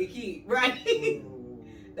wife that he got. could keep. Right. Ooh.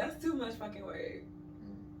 That's too much fucking work.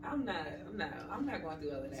 I'm not going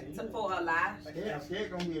through all of that. So for her life, Scat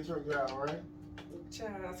gonna be a truck driver, right?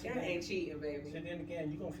 child, Scat ain't cheating, baby. So then again,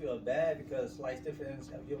 you're gonna feel bad because life's different.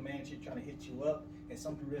 If your man shit trying to hit you up and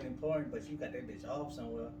something really important, but you got that bitch off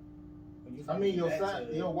somewhere. When you I mean, your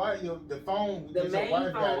wife, the phone, The your main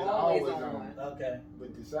wife phone got is always always on. on. Okay.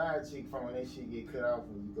 But the side chick phone, that shit get cut off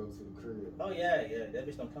when you go to the crib. Oh yeah. That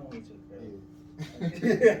bitch don't come with you to the crib.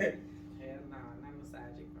 Yeah. Hell no, not no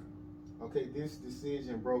side chick phone. Okay, this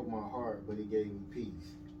decision broke my heart, but it gave me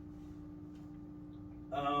peace.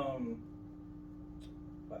 What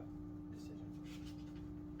decision?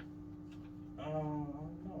 I don't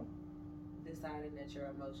know. Deciding that your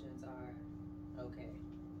emotions are okay.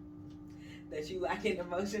 That you lacking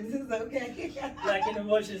emotions is okay. Lacking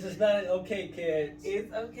emotions is not okay, kids.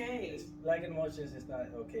 It's okay. Lacking emotions is not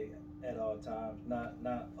okay at all times. Not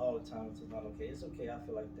all the time. It's not okay. It's okay. I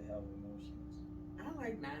feel like to have emotions. I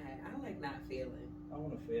like not feeling. I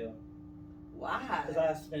want to feel Why? because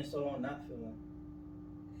I spent so long not feeling.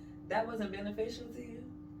 That wasn't beneficial to you?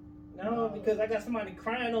 No, because I got somebody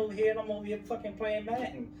crying over here and I'm over here fucking playing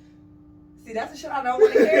Madden. See, that's the shit I don't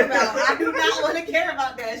want to care about. I do not want to care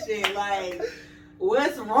about that shit. Like,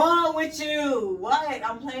 what's wrong with you? What?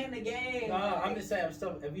 I'm playing the game. No, I'm just saying, if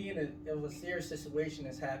a serious situation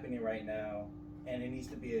is happening right now and it needs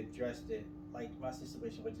to be addressed, like my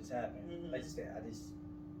situation, what just happened. Mhm. Like I just said,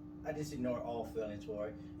 I just ignore all feelings for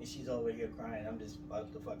it, and she's over here crying. I'm just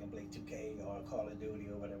about to fucking play 2K or Call of Duty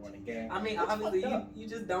or whatever on the game. I mean, That's obviously, fucked up. you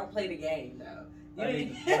just don't play the game though. You I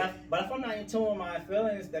mean, but if I'm not in tune with my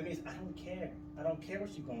feelings, that means I don't care. I don't care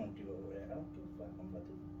what you're gonna do over there. I don't give a fuck. I'm about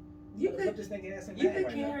to you put could this nigga ass in you bed could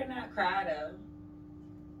right care now. and not cry though.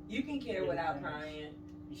 You can care Yeah, without yeah. crying.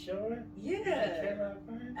 You sure? You Yeah, care about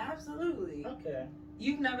crying? absolutely. Okay.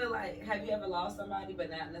 You've never have you ever lost somebody but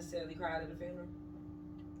not necessarily cried at the funeral?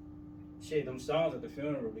 Shit, them songs at the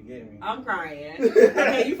funeral be getting me. I'm crying.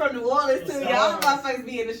 Okay, you from New Orleans too? Them Y'all songs- motherfuckers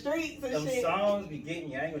be in the streets and Them shit. songs be getting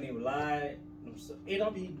me. I ain't gonna even lie. It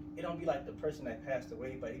don't be like the person that passed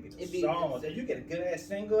away, but it be the It be songs. If you get a good ass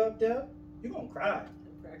singer up there, you gonna cry.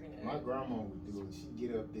 My grandma would do it. She'd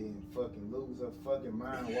get up there and fucking lose her fucking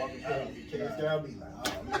mind walking past the kids. I'll be like,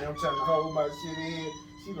 oh man, I'm trying to hold my shit in.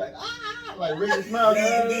 She like, like Ricky Smiley,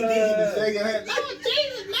 the shaking head. No,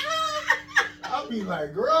 Jesus, no! I'll be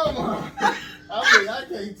like, grandma. I mean, I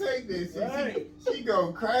can't take this shit. Right. She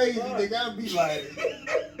go crazy. Nigga, I'll be like,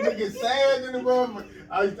 nigga, sad in the moment.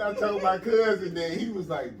 I told my cousin that he was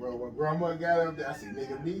like, bro, when grandma got up there, I said,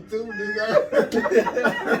 nigga, me too,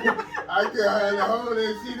 nigga. I could have to hold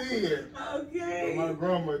that shit in. Okay. But my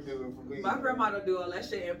grandma do it for me. My grandma don't do all that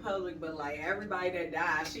shit in public, but like everybody that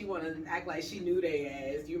died, she wanna act like she knew their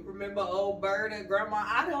ass. You remember old Berta, grandma?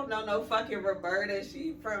 I don't know no fucking Roberta.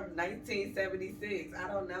 She from 1976. I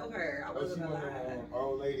don't know her. I Oh, she wasn't one of alive. them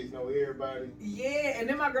old ladies know everybody. Yeah, and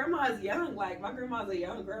then my grandma's young. Like my grandma's a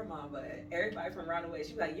young grandma, but everybody from around the way,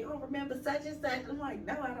 she be like, "You don't remember such and such?" I'm like,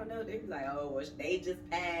 "No, I don't know." They be like, "Oh, well, they just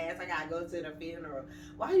passed. I gotta go to the funeral."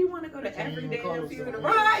 Why you want to go to Can't every even damn call funeral?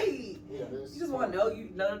 someone. Right? Yeah, that's You just want to know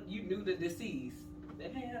you knew the deceased. The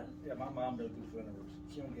hell? Yeah, my mom don't do funerals.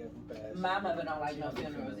 She don't care who passed. My mother don't like She no don't do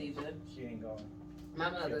funerals either. She ain't going. My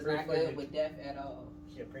mother's pray not for you. good with death at all.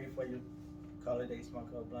 She'll pray for you. Call it day,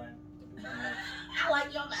 smoke her blind. I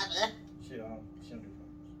like your mother. She don't do funerals.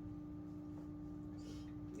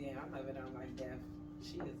 Yeah, my mother don't like death.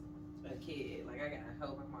 She is a kid. Like I gotta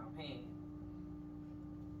hold my mom's hand.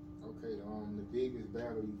 Okay, the biggest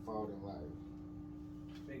battle you fought in life.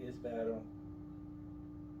 Biggest battle.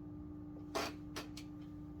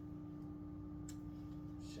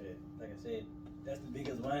 Shit, like I said, that's the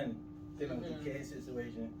biggest one. Dealing with the kid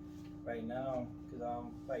situation right now, cause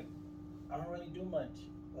like I don't really do much.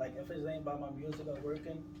 Like if it's ain't about my music or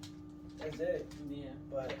working, that's it. Yeah.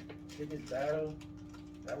 But biggest battle,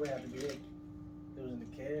 that would have to be it. Losing the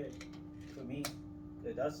kid for me.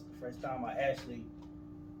 That's the first time I actually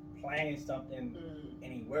planned something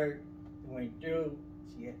and it worked. It went through.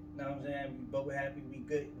 She, you know what I'm saying? We both happy. We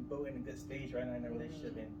good. We both in a good stage right now in the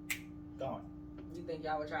relationship and gone. You think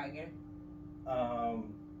y'all would try again?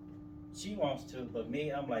 She wants to, but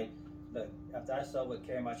me, I'm like, look. After I saw what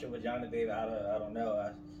came out your vagina, baby, I don't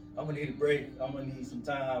know. I'm gonna need a break. I'm gonna need some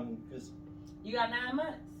time because. You got 9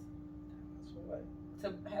 months So what?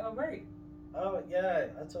 to have a break. Oh yeah,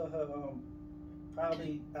 I told her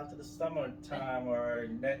probably after the summertime or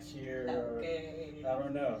next year Okay. or I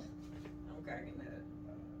don't know. I'm cracking that.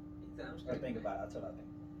 You sound I straight. think about it. I told her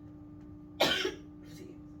I think.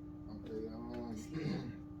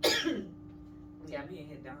 Okay, Yeah, me in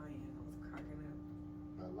here dying. I was cracking up.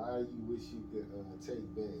 a lie you wish you could take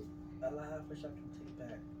back. A lie I wish I could take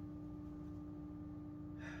back.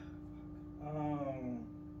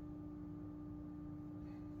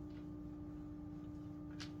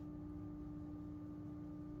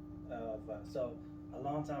 So a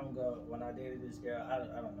long time ago when I dated this girl, I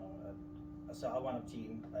don't know. So I wound up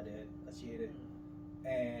cheating. I did. I cheated,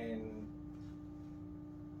 and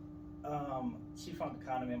she found the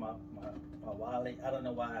condom in my wallet. I don't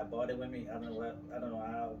know why I bought it with me. I don't know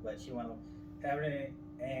how, but she wound up having it,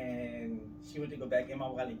 and she went to go back in my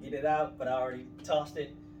wallet and get it out, but I already tossed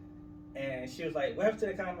it. And she was like, "What happened to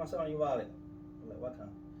the condom I saw in your wallet?" I was like, "What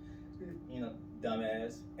condom?" You know,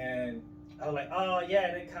 dumbass. And I was like, "Oh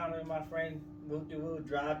yeah, that condom my friend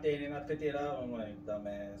dropped it, and I picked it up." I'm like,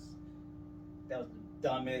 "Dumbass." That was the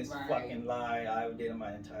dumbest Right. fucking lie I ever did in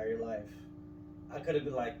my entire life. I could have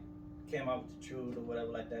been like, came out with the truth or whatever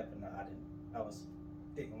like that, but no, I didn't.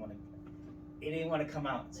 Didn't want to. It didn't want to come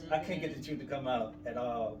out. I couldn't get the truth to come out at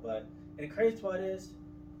all. But and the crazy part is,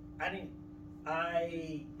 I didn't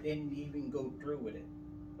even go through with it.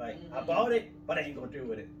 Like I bought it, but I didn't go through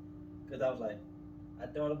with it because I was like, I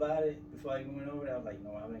thought about it before I even went over there. I was like,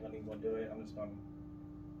 no, I'm not even gonna do it. I'm just gonna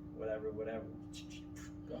whatever.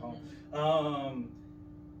 Go home.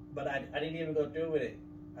 But I didn't even go through with it.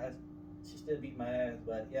 She still beat my ass,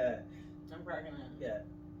 but yeah. I'm cracking up. Yeah.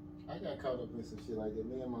 I got caught up in some shit like that.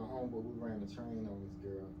 Me and my homeboy, we ran a train on this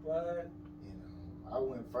girl. What? And I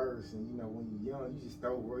went first, and you know when you're young, you just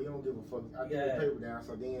throw you don't give a fuck. I threw Yeah. the paper down,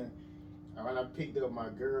 so then when I picked up my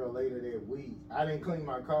girl later that week, I didn't clean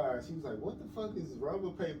my car. She was like, "What the fuck is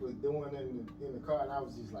rubber paper doing in the car?" And I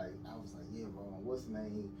was like, "Yeah, bro, what's the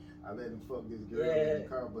name?" I let him fuck this girl in the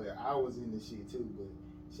car, but I was in the shit too. But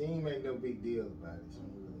she ain't make no big deal about it. She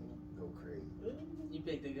didn't really go crazy. You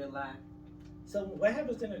picked a good line. So what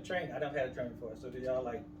happens in the train? I don't have a train before. So did y'all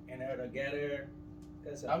like in there together?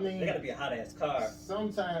 I mean, they gotta be a hot ass car.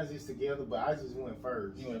 Sometimes it's together, but I just went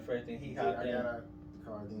first. You went first, and he Yeah, hopped I in. got out the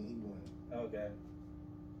car, then he went. Okay.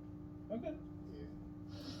 Okay.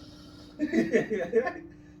 Yeah.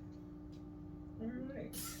 All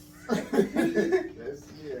right. that's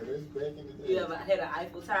back in the day. You ever hit an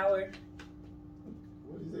Eiffel Tower?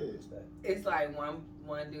 What is this? What's that? It's like one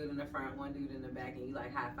dude in the front, one dude in the back, and you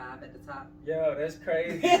like high five at the top. Yo, that's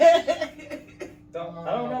crazy. I don't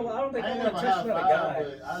know. I don't think I I ain't want never to touch high another five, guy.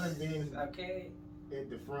 but I done been Okay. at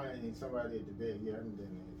the front and somebody at the back. Yeah, I done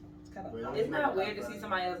done It's kind But of. It's not weird to see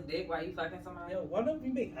somebody else's dick while you fucking somebody. Yo, why don't we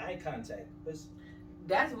make eye contact?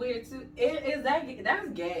 That's weird too. Is that that's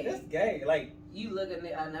gay? That's gay. Like, You look at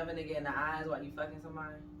another nigga in the eyes while you fucking somebody.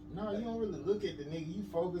 that. No, you don't really look at the nigga. You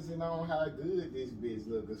focusing on how good this bitch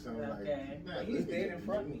look or something like Okay. that. Nah, he's look at dead that in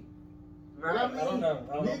front of nigga. me. Right. Well, I don't know.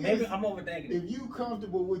 Niggas- Maybe I'm overthinking it. If you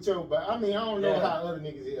comfortable with your body, I mean, I don't know Yeah. how other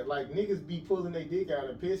niggas is. Like, niggas be pulling their dick out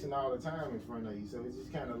and pissing all the time in front of you. So it's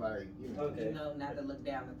just kind of like, you know. Okay. You know not to look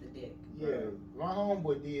down at the dick. Yeah, my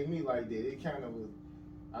homeboy did me like that. It kind of was.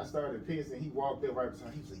 I started pissing. He walked up right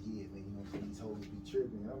beside. He was like, "Yeah, man, you know, what I'm saying? These hoes be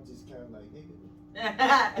tripping." I'm just kind of like, "Nigga,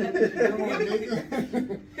 come on,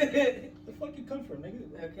 nigga." The fuck you come from,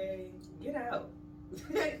 nigga? Okay, get out.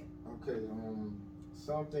 Okay,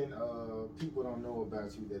 something people don't know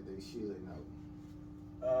about you that they should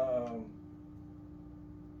know.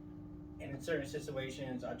 And in certain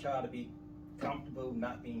situations, I try to be comfortable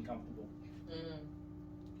not being comfortable.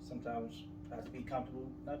 Sometimes I have to be comfortable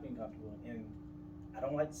not being comfortable, and I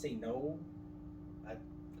don't like to say no. I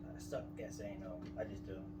suck at saying no. I just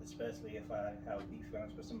do, especially if I have deep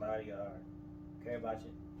feelings for somebody or care about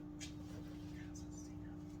you.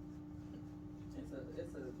 It's a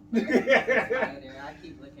spider. I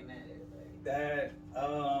keep looking at it. Like. That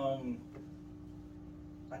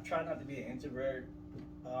I try not to be an introvert,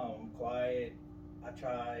 quiet. I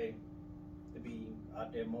try to be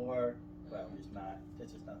out there more, but I'm just not.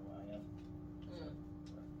 That's just not who I am.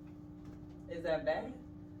 Is that bad?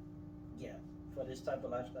 Yeah, for this type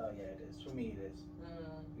of lifestyle, yeah, it is. For me, it is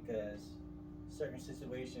because certain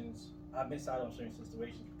situations I miss out on certain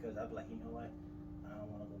situations because I'd be like, you know what, I don't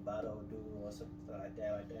want to go bottle or do or something like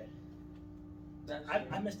that.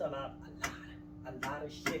 I missed a lot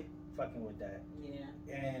of shit fucking with that. Yeah.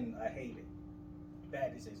 And I hate it.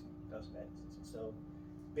 Bad decision. That was a bad decision. So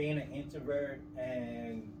being an introvert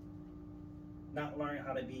and not learning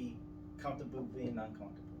how to be comfortable being uncomfortable.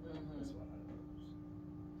 That's one of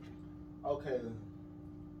those. Okay,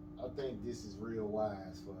 I think this is real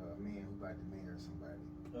wise for a man who about to marry somebody.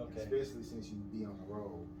 Okay. Especially since you be on the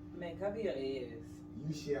road. Man, cover your ears.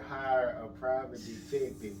 You should hire a private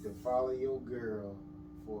detective to follow your girl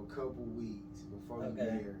for a couple weeks before you Okay.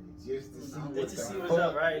 marry, just to see Just what to the see what's fuck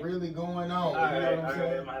up, right? really going on. All You know right, what I'm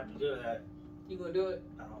saying? I'm gonna have to do that. You gonna do it?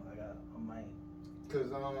 I might.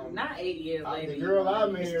 Cause Not 8 years later. the you girl gonna I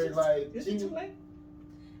do it. married, like Is she it too late?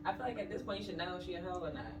 I feel like at this point you should know if she a hoe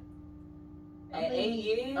or not. I At mean- 8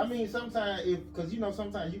 years? I mean, sometimes cause you know,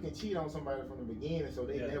 sometimes you can cheat on somebody from the beginning, so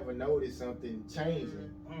they Yeah. never notice something changing.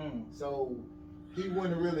 Mm, So he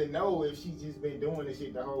wouldn't really know if she just been doing this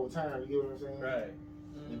shit the whole time. You know what I'm saying? right.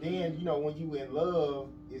 And then you know when you in love,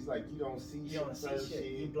 it's like you don't see You don't see certain shit.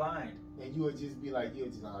 You blind. and you would just be like,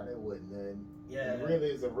 oh, that wasn't nothing. Yeah. And really,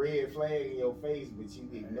 it's a red flag in your face, but you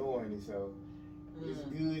ignoring it. So it's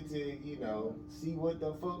good to see what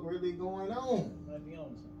the fuck really going on. Might be on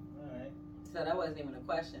something. All right. So that wasn't even a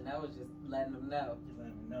question. That was just letting them know. Just let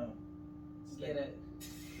me know. Get it?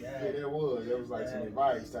 Yeah, Yeah. that was like some Yeah.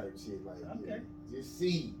 advice type shit. Like, Okay. just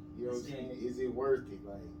see. You know what I'm See. saying? Is it worth it?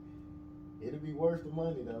 Like, it'll be worth the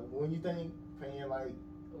money though. When you think paying like,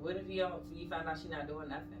 What if you find out she not doing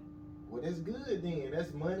nothing? well, that's good then.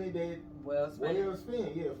 That's money that Well spent. well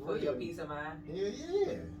spent. Yeah, For your real. peace of mind. Hell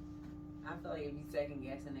yeah. I feel like if you second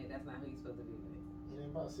guessing it, that's not who you supposed to be with. It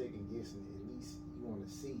ain't about second guessing it. At least you want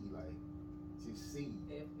to see, like, just see.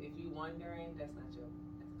 If you wondering, that's not your girl.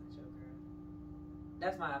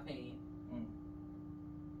 That's my opinion.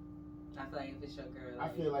 I feel like if it's your girl, I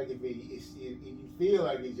feel like if you feel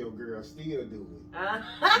like it's your girl, still do it.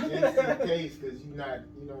 like, Just in case, because you not,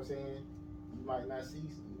 you know what I'm saying? You might not see,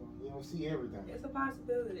 you don't see everything. it's a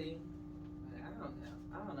possibility. But I don't know.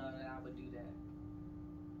 I don't know that I would do that.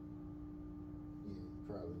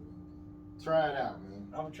 probably will. Try it out, man.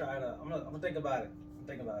 I'm gonna try it out. I'm gonna think about it.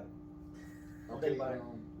 Okay.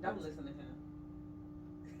 Don't listen to him.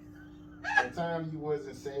 The time you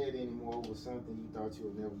wasn't sad anymore was something you thought you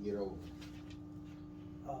would never get over.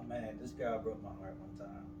 Oh man, this girl broke my heart one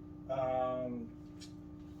time.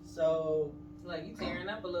 So Like you tearing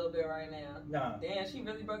up a little bit right now. nah. Damn, she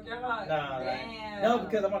really broke your heart. Nah, Damn. No,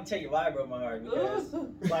 because I'm gonna tell you why I broke my heart. Because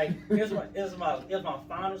like it was my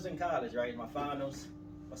finals in college, right? My finals,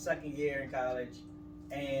 my second year in college,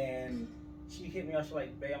 and she hit me up. She's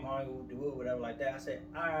like, "Babe, I'm hungry, whatever like that." I said,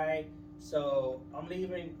 "All right." So I'm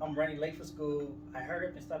leaving. I'm running late for school. I hurry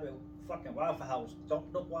up and stop at fucking Waffle House.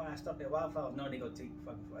 Don't know why I stopped at Waffle House. No, they gonna take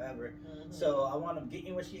fucking forever. Mhm. So I want to get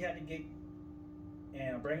in what she had to get,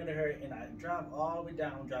 and I'm bringing her, and I drive all the way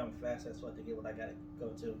down. I'm driving fast as fuck to get what I gotta go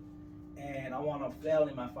to, and I want to fail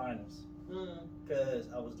in my finals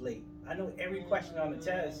because I was late. I knew every question on the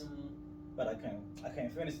test, but I couldn't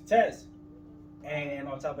finish the test. And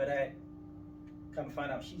on top of that, come to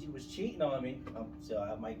find out she was cheating on me. So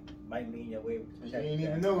I might lean your way. You didn't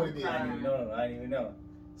even know it did. I didn't even know.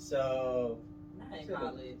 So Not in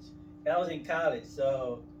college. I was in college.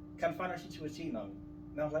 So come to find out she was cheating on me.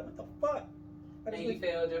 And I was like, what the fuck? And you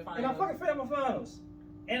failed your And I finals. fucking failed my finals.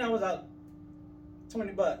 And I was out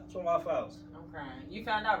 $20 for my finals. I'm crying. You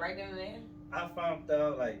found out right then and there? I found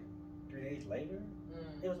out like 3 days later.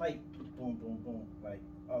 Mm. It was like boom, boom, boom, like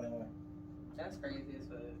all in one. That's crazy as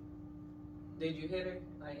fuck. Did you hit her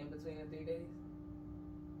like in between the 3 days?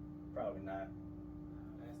 Probably not.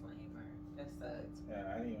 Oh, that's lame, bro. That sucks.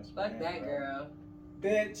 Yeah, I didn't even. Fuck that girl.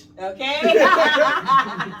 Bitch. Okay.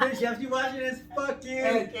 Bitch, if you watching this, fuck you.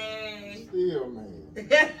 Okay. Still, man.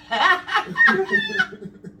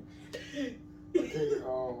 Okay,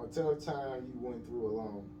 a tough time you went through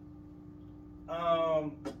alone.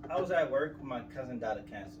 I was at work when my cousin died of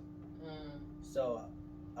cancer. So,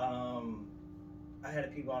 I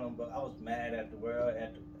had people on them, but I was mad at the world,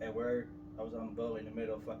 at work. I was on the boat in the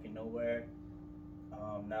middle of fucking nowhere.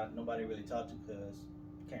 Not nobody really talked to because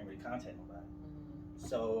you can't really contact nobody.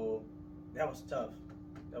 So that was tough.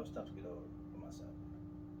 That was tough to get over for myself.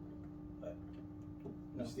 But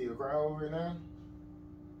no. You still cry over it now?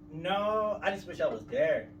 No, I just wish I was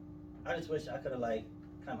there. I just wish I could have like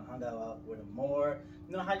kind of hung out with them more.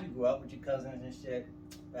 You know how you grew up with your cousins and shit.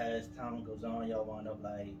 As time goes on, y'all wind up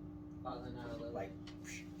like Falling out a little. like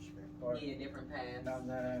Yeah, different paths. You know what I'm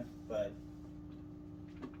saying? But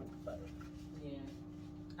Yeah.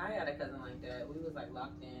 I had a cousin like that. We was like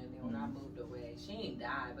locked in, and when I moved away, she ain't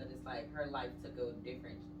died, but it's like her life took a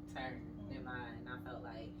different turn than mine. And I felt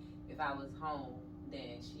like if I was home,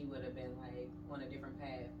 then she would have been like on a different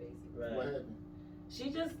path, basically. right. What happened? She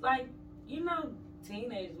just like, you know,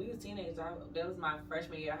 teenage. We was teenagers. That was my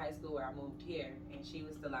freshman year of high school where I moved here, and she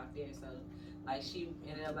was still out there. So, like, she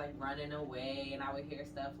ended up like running away, and I would hear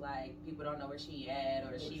stuff like people don't know where she at,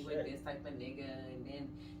 or she with this type of nigga, and then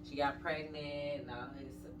she got pregnant and all this.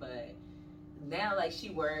 But now, like, she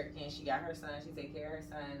work and she got her son. She take care of her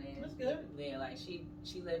son, and That's good. Yeah, like she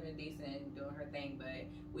living decent, doing her thing. But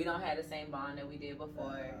we don't have the same bond that we did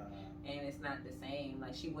before. And it's not the same.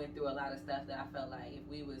 Like, she went through a lot of stuff that I felt like if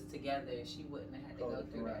we was together, she wouldn't have had to go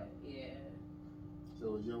through that. Yeah. So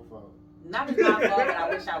it was your fault. Not just my fault, but I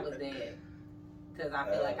wish I was dead. Because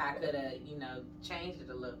I feel like I could have, you know, changed it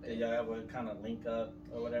a little bit. Did y'all ever kind of link up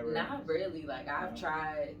or whatever? Not really. Like, I've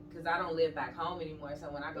tried, because I don't live back home anymore. So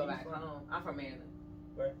when I go back home, I'm from Maryland.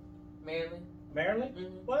 Where? Maryland. Maryland?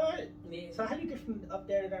 Mm-hmm. What? Yeah. So how you get from up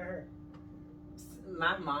there to her?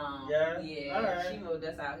 My mom. Yeah? Yeah. Alright. She moved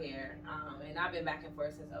us out here. And I've been back and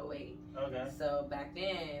forth since 08. Okay. So back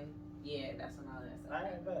then, yeah, that's when all that stuff.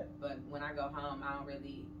 I ain't bet. But when I go home, I don't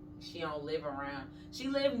really. She don't live around. She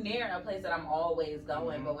live near a place that I'm always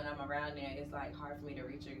going, Mhm. but when I'm around there, it's like hard for me to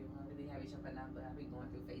reach her. We don't really have each other now, but I be going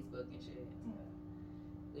through Facebook and shit. So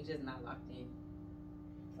we just not locked in.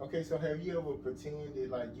 Okay, so have you ever pretended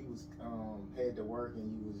like you was had to work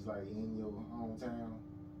and you was like in your hometown?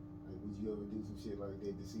 Like, would you ever do some shit like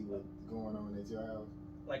that to see what's going on at your house?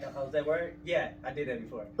 Like I was at work? Yeah, I did that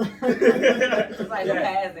before. It's like a yeah.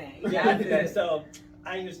 passing. Yeah, I did that. So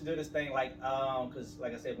I used to do this thing like, cause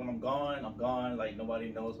like I said, when I'm gone. Like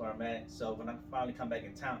nobody knows where I'm at. So when I finally come back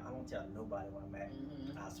in town, I don't tell nobody where I'm at.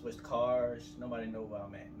 Mm-hmm. I switch cars. Nobody knows where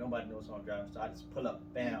I'm at. Nobody knows where I'm driving. So I just pull up,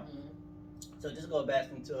 bam. Mm-hmm. So just go back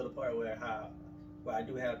into the part where I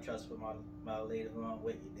do have trust for my lady who I'm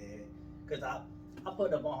with you there, cause I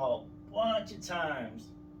put up on her a bunch of times.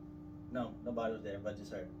 No, nobody was there, but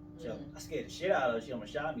just her. So I scared the shit out of her. She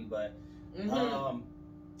almost shot me, but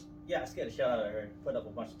yeah, I scared the shit out of her. Put up a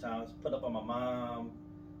bunch of times. Put up on my mom.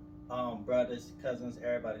 brothers, cousins,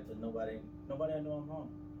 everybody, but nobody know I'm home.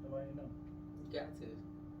 Nobody know. You got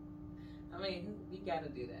to. I mean, you gotta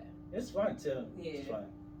do that. It's fun too. Yeah. It's fun.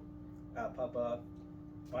 I'll pop up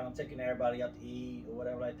when I'm taking everybody out to eat or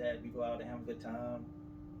whatever like that. We go out and have a good time.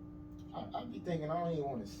 I be thinking I don't even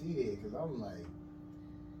want to see that because I'm like,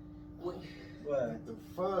 What? what the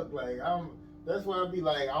fuck? Like that's why I be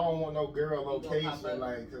like, I don't want no girl You gonna pop location, up.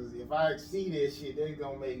 like, cause if I see that shit, they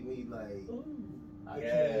gonna make me like, I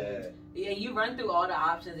Yeah. can't. Yeah, you run through all the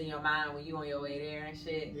options in your mind when you on your way there and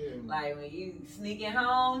shit. Yeah. Like when you sneaking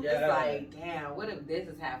home, Yeah. it's like, damn, what if this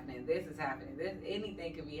is happening? This is happening. This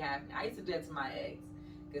anything could be happening. I used to do that to my ex,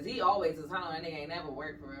 cause he always was home. That nigga ain't never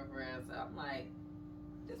worked for real. So I'm like,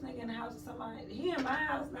 this nigga in the house with somebody. He in my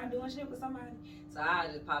house not doing shit with somebody. So I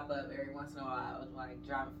just pop up every once in a while. I was like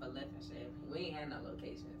driving for Lyft and shit. We ain't had no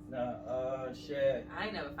locations. No, shit. I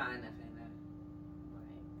ain't never find nothing. Like,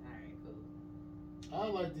 all right,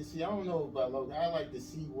 cool. I like to see. I don't know about local. I like to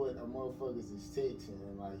see what a motherfuckers is texting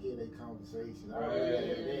and like hear their conversations. I really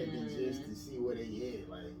like that than just to see where they at.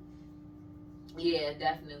 Like, Yeah,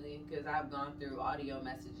 definitely. Cause I've gone through audio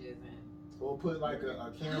messages and or put like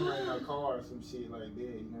a camera in her car or some shit like that.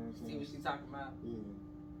 You know what I'm see saying? what she's talking about. Yeah.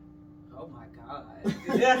 Oh my god.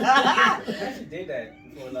 I actually did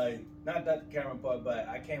that before, like, not that camera part, but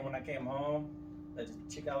when I came home, the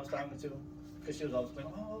chick I was talking to, because she was always playing,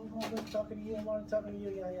 oh, I want to talk to you,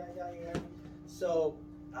 yeah. So,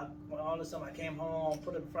 all of a sudden I came home,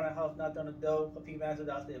 put it in front of the house, knocked on the door, a people answered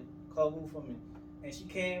out there, called Woo for me. And she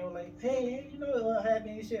came like, hey, you know what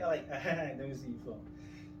happened and shit. I'm like, let me see your phone.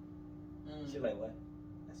 She like, what?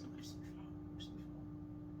 I said, where's my phone?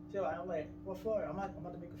 She like, I'm like, what for? I'm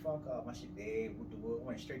about to make a phone call. My shit dead with the wood.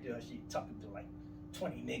 Went straight to her. She talking to like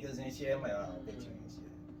 20 niggas and shit. I'm like, oh, bitch, and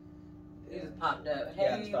shit. It just popped up.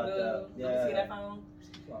 Yeah, Hey, it's boo. popped up. Let me see that phone.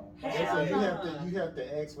 Hell So no. you have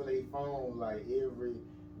to ask for their phone like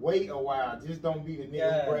wait a while. Just don't be the nigga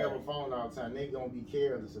Yeah. who grab a phone all the time. They gonna be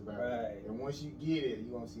careless about it. Right. And once you get it, you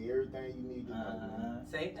gonna see everything you need to know.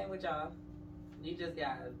 Same thing with y'all. You just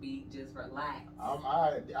gotta be just relaxed.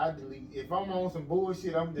 I delete if I'm on some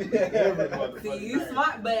bullshit. I'm just every motherfucker. See, you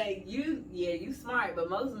smart, but you smart. But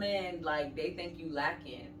most men like they think you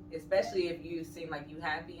lacking, especially if you seem like you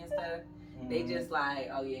happy and stuff. They just like,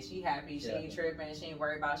 oh yeah, she happy, she ain't tripping, she ain't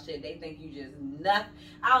worried about shit. They think you just nothing.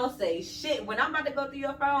 I don't say shit. When I'm about to go through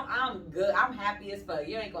your phone, I'm good. I'm happy as fuck.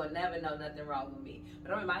 You ain't gonna never know nothing wrong with me.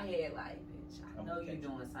 But I'm in my head like, bitch, I know you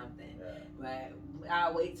doing something. But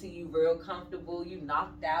I'll wait till you real comfortable, you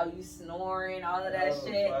knocked out, you snoring, all of that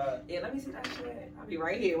shit. Fuck. Yeah, let me see that shit. I'll be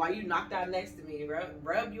right here while you knocked out next to me,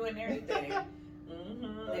 rub you and everything.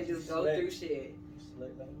 And just go through shit. Slick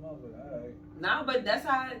like a motherfucker. All right. No, but that's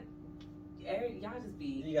how y'all just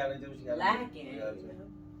be You gotta do what you gotta lacking. do. You You gotta do.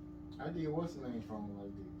 know? I did what's the name phone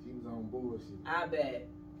like that. She was on bullshit. I bet.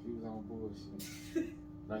 She was on bullshit.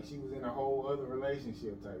 Like she was in a whole other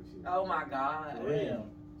relationship type shit. Oh my god. Damn.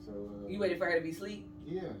 So You waited for her to be asleep?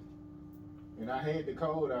 yeah. And I had the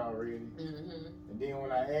code already. Mm-hmm. And then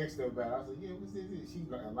when I asked her about it, I said, yeah, what's this? She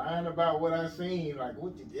like lying about what I seen. Like,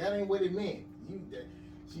 that ain't what it meant.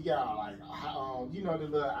 She got like, you know, the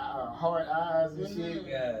little heart eyes and shit.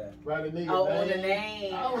 Yeah. By the nigga Oh, name. on the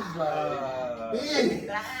name. I was like, bitch.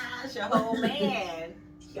 That's your whole man.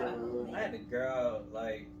 So, I had a girl,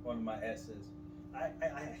 like, one of my exes. I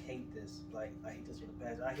hate this. Like, I hate this with a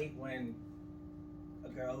passion. I hate when a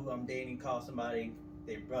girl who I'm dating calls somebody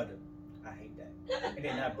their brother. I hate that. And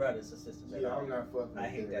they're not brothers or sisters at yeah, all. I'm not fucking I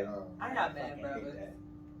hate with that. at all. I got fucking bad hate brothers.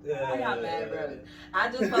 that. I got mad brothers.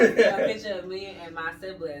 I just posted a picture of me and my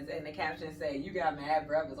siblings, and the caption said, "You got mad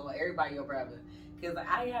brothers." Or everybody your brother, because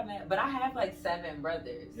I have mad. But I have like 7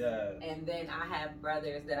 brothers. Yeah. And then I have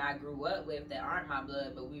brothers that I grew up with that aren't my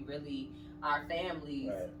blood, but we really, our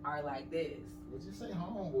families are like this. Would you say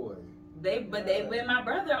homeboy? They've been my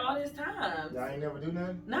brother all this time. Y'all ain't never do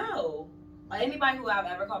nothing? No. Anybody who I've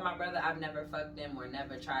ever called my brother, I've never fucked them or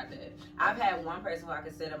never tried to. I've had one person who I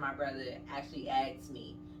consider my brother actually asked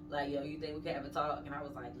me, like, yo, you think we can have a talk? And I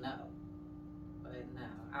was like, no. But no,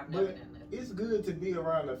 I've never done that. It's good to be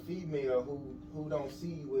around a female who don't see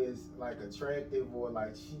you as like attractive or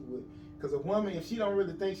like she would. Because a woman, if she don't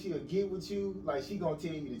really think she'll get with you, like she gonna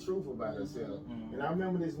tell you the truth about herself. Mm-hmm. And I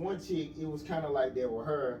remember this one chick, it was kind of like that with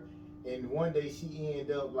her. And one day she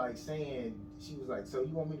ended up like saying, she was like, so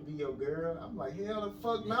you want me to be your girl? I'm like, hell the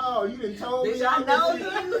fuck no. You done told me. Bitch, I know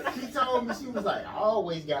you. She told me, she was like, I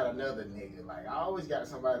always got another nigga. Like, I always got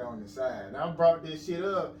somebody on the side. And I brought this shit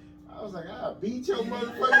up. I was like, I'll beat your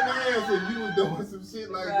motherfucking ass if you was doing some shit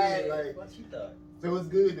like that. Like, What you thought? so it's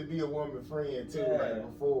good to be a woman friend too, Yeah. like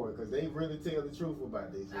before, because they really tell the truth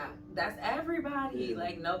about this shit. That's everybody. Yeah.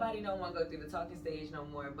 Like nobody don't want to go through the talking stage no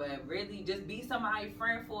more. But really, just be somebody's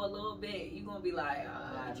friend for a little bit. You gonna be like,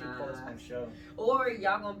 What you nah. post on show? Or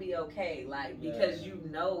y'all gonna be okay, like because Yeah. you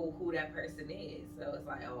know who that person is. So it's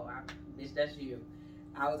like, oh, bitch, that's you.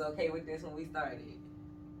 I was okay with this when we started.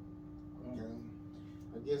 Okay.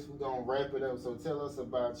 I guess we're gonna wrap it up. So tell us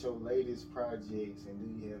about your latest projects, and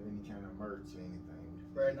do you have any kind of merch or anything?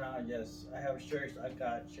 Right now, yes, I have shirts. I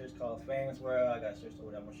got shirts called Famous World. I got shirts that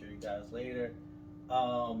I'm gonna show you guys later.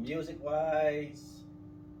 Music wise,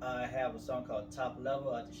 I have a song called Top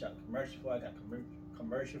Level. I just shot a commercial for. I got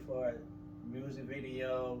commercial for it, music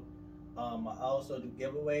video. I also do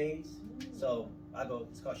giveaways. So I go.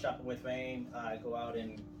 It's called Shopping with Fame. I go out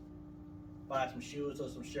and buy some shoes or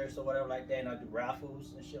some shirts or whatever like that, and I do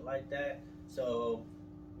raffles and shit like that. So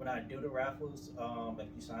when I do the raffles, if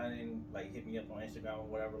you sign in, like hit me up on Instagram or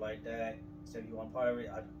whatever like that, say you want part of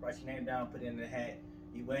it, I write your name down, put it in the hat.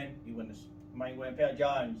 You win. You might win a pair of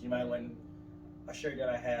Jordans. You might win a shirt that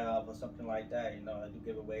I have or something like that. You know, I do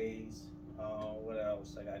giveaways. What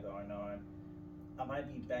else I got going on? I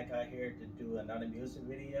might be back out here to do another music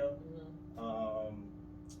video.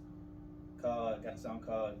 Got a song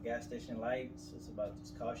called Gas Station Lights. It's about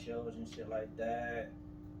just car shows and shit like that.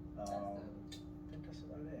 I think that's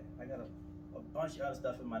about it. I got a bunch of other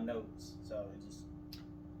stuff in my notes, so it just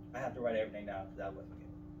I have to write everything down because I would forget.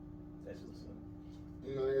 That's just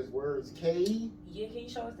You know, there's words K. Yeah, can you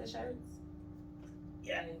show us the shirts?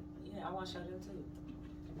 Yeah. Yeah, I want to show them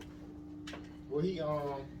too. Well,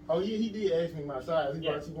 he did ask me my size. He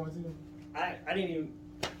Yeah. brought you one too. I didn't even.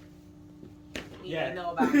 You Yeah. didn't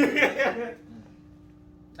know about it.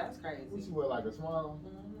 That's crazy. What you wear, like a small?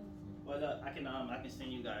 Mhm. Well, I can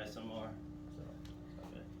send you guys some more. So,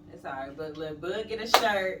 okay. It's alright, but look, Bud get a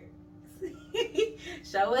shirt.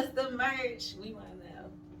 Show us the merch. We want to know.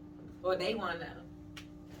 Or they want to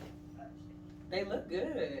know. They look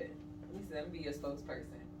good. Let me be your spokesperson.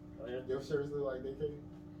 Oh, yeah. Your shirts look like they K?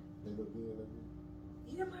 They look good. Look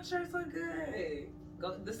good. Yeah, my shirts look good.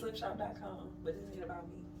 Go to theslipshop.com, but this ain't about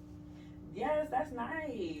me. Yes, that's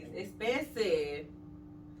nice. Expensive.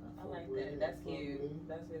 I like that. That's cute.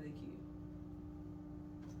 That's really cute.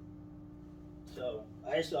 So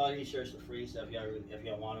I issue all these shirts for free. So if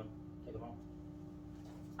y'all want them, take them home.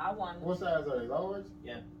 I want. What size are they? Large?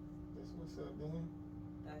 Yeah. That's what's up, man.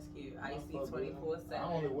 That's cute. I see fuck with 24/7. I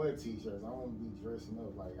only wear t-shirts. I don't be dressing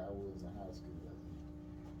up like I was in high school.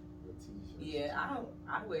 I wear t-shirts. Yeah,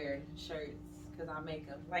 I wear shirts because I make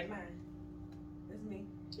them like mine. It's me.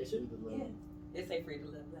 Is it? Yeah. It say free to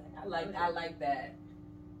live black. I like that.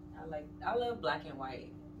 I love black and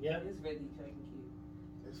white. Yeah. It's really fucking cute.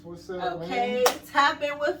 That's what's up, Okay, man. tap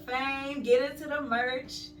in with Fame. Get into the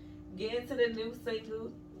merch. Get into the new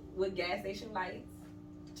single with Gas Station Lights.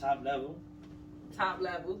 Top level. Top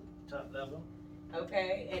level. Top level.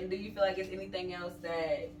 Okay. And do you feel like it's anything else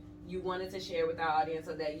that you wanted to share with our audience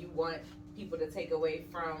or that you want people to take away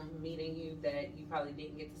from meeting you that you probably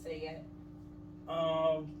didn't get to say yet?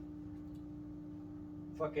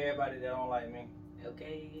 Fuck everybody that don't like me.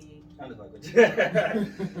 Okay. I'm just fuck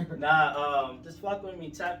with you. Nah, just fuck with me.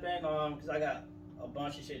 Tap in, cause I got a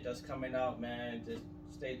bunch of shit that's coming out, man. Just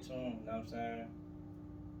stay tuned. You know what I'm saying?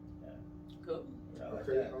 Cool. Yeah, I like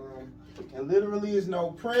Okay, that. and literally is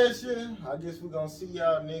no pressure. I guess we're gonna see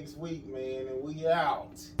y'all next week, man, and we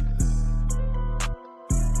out.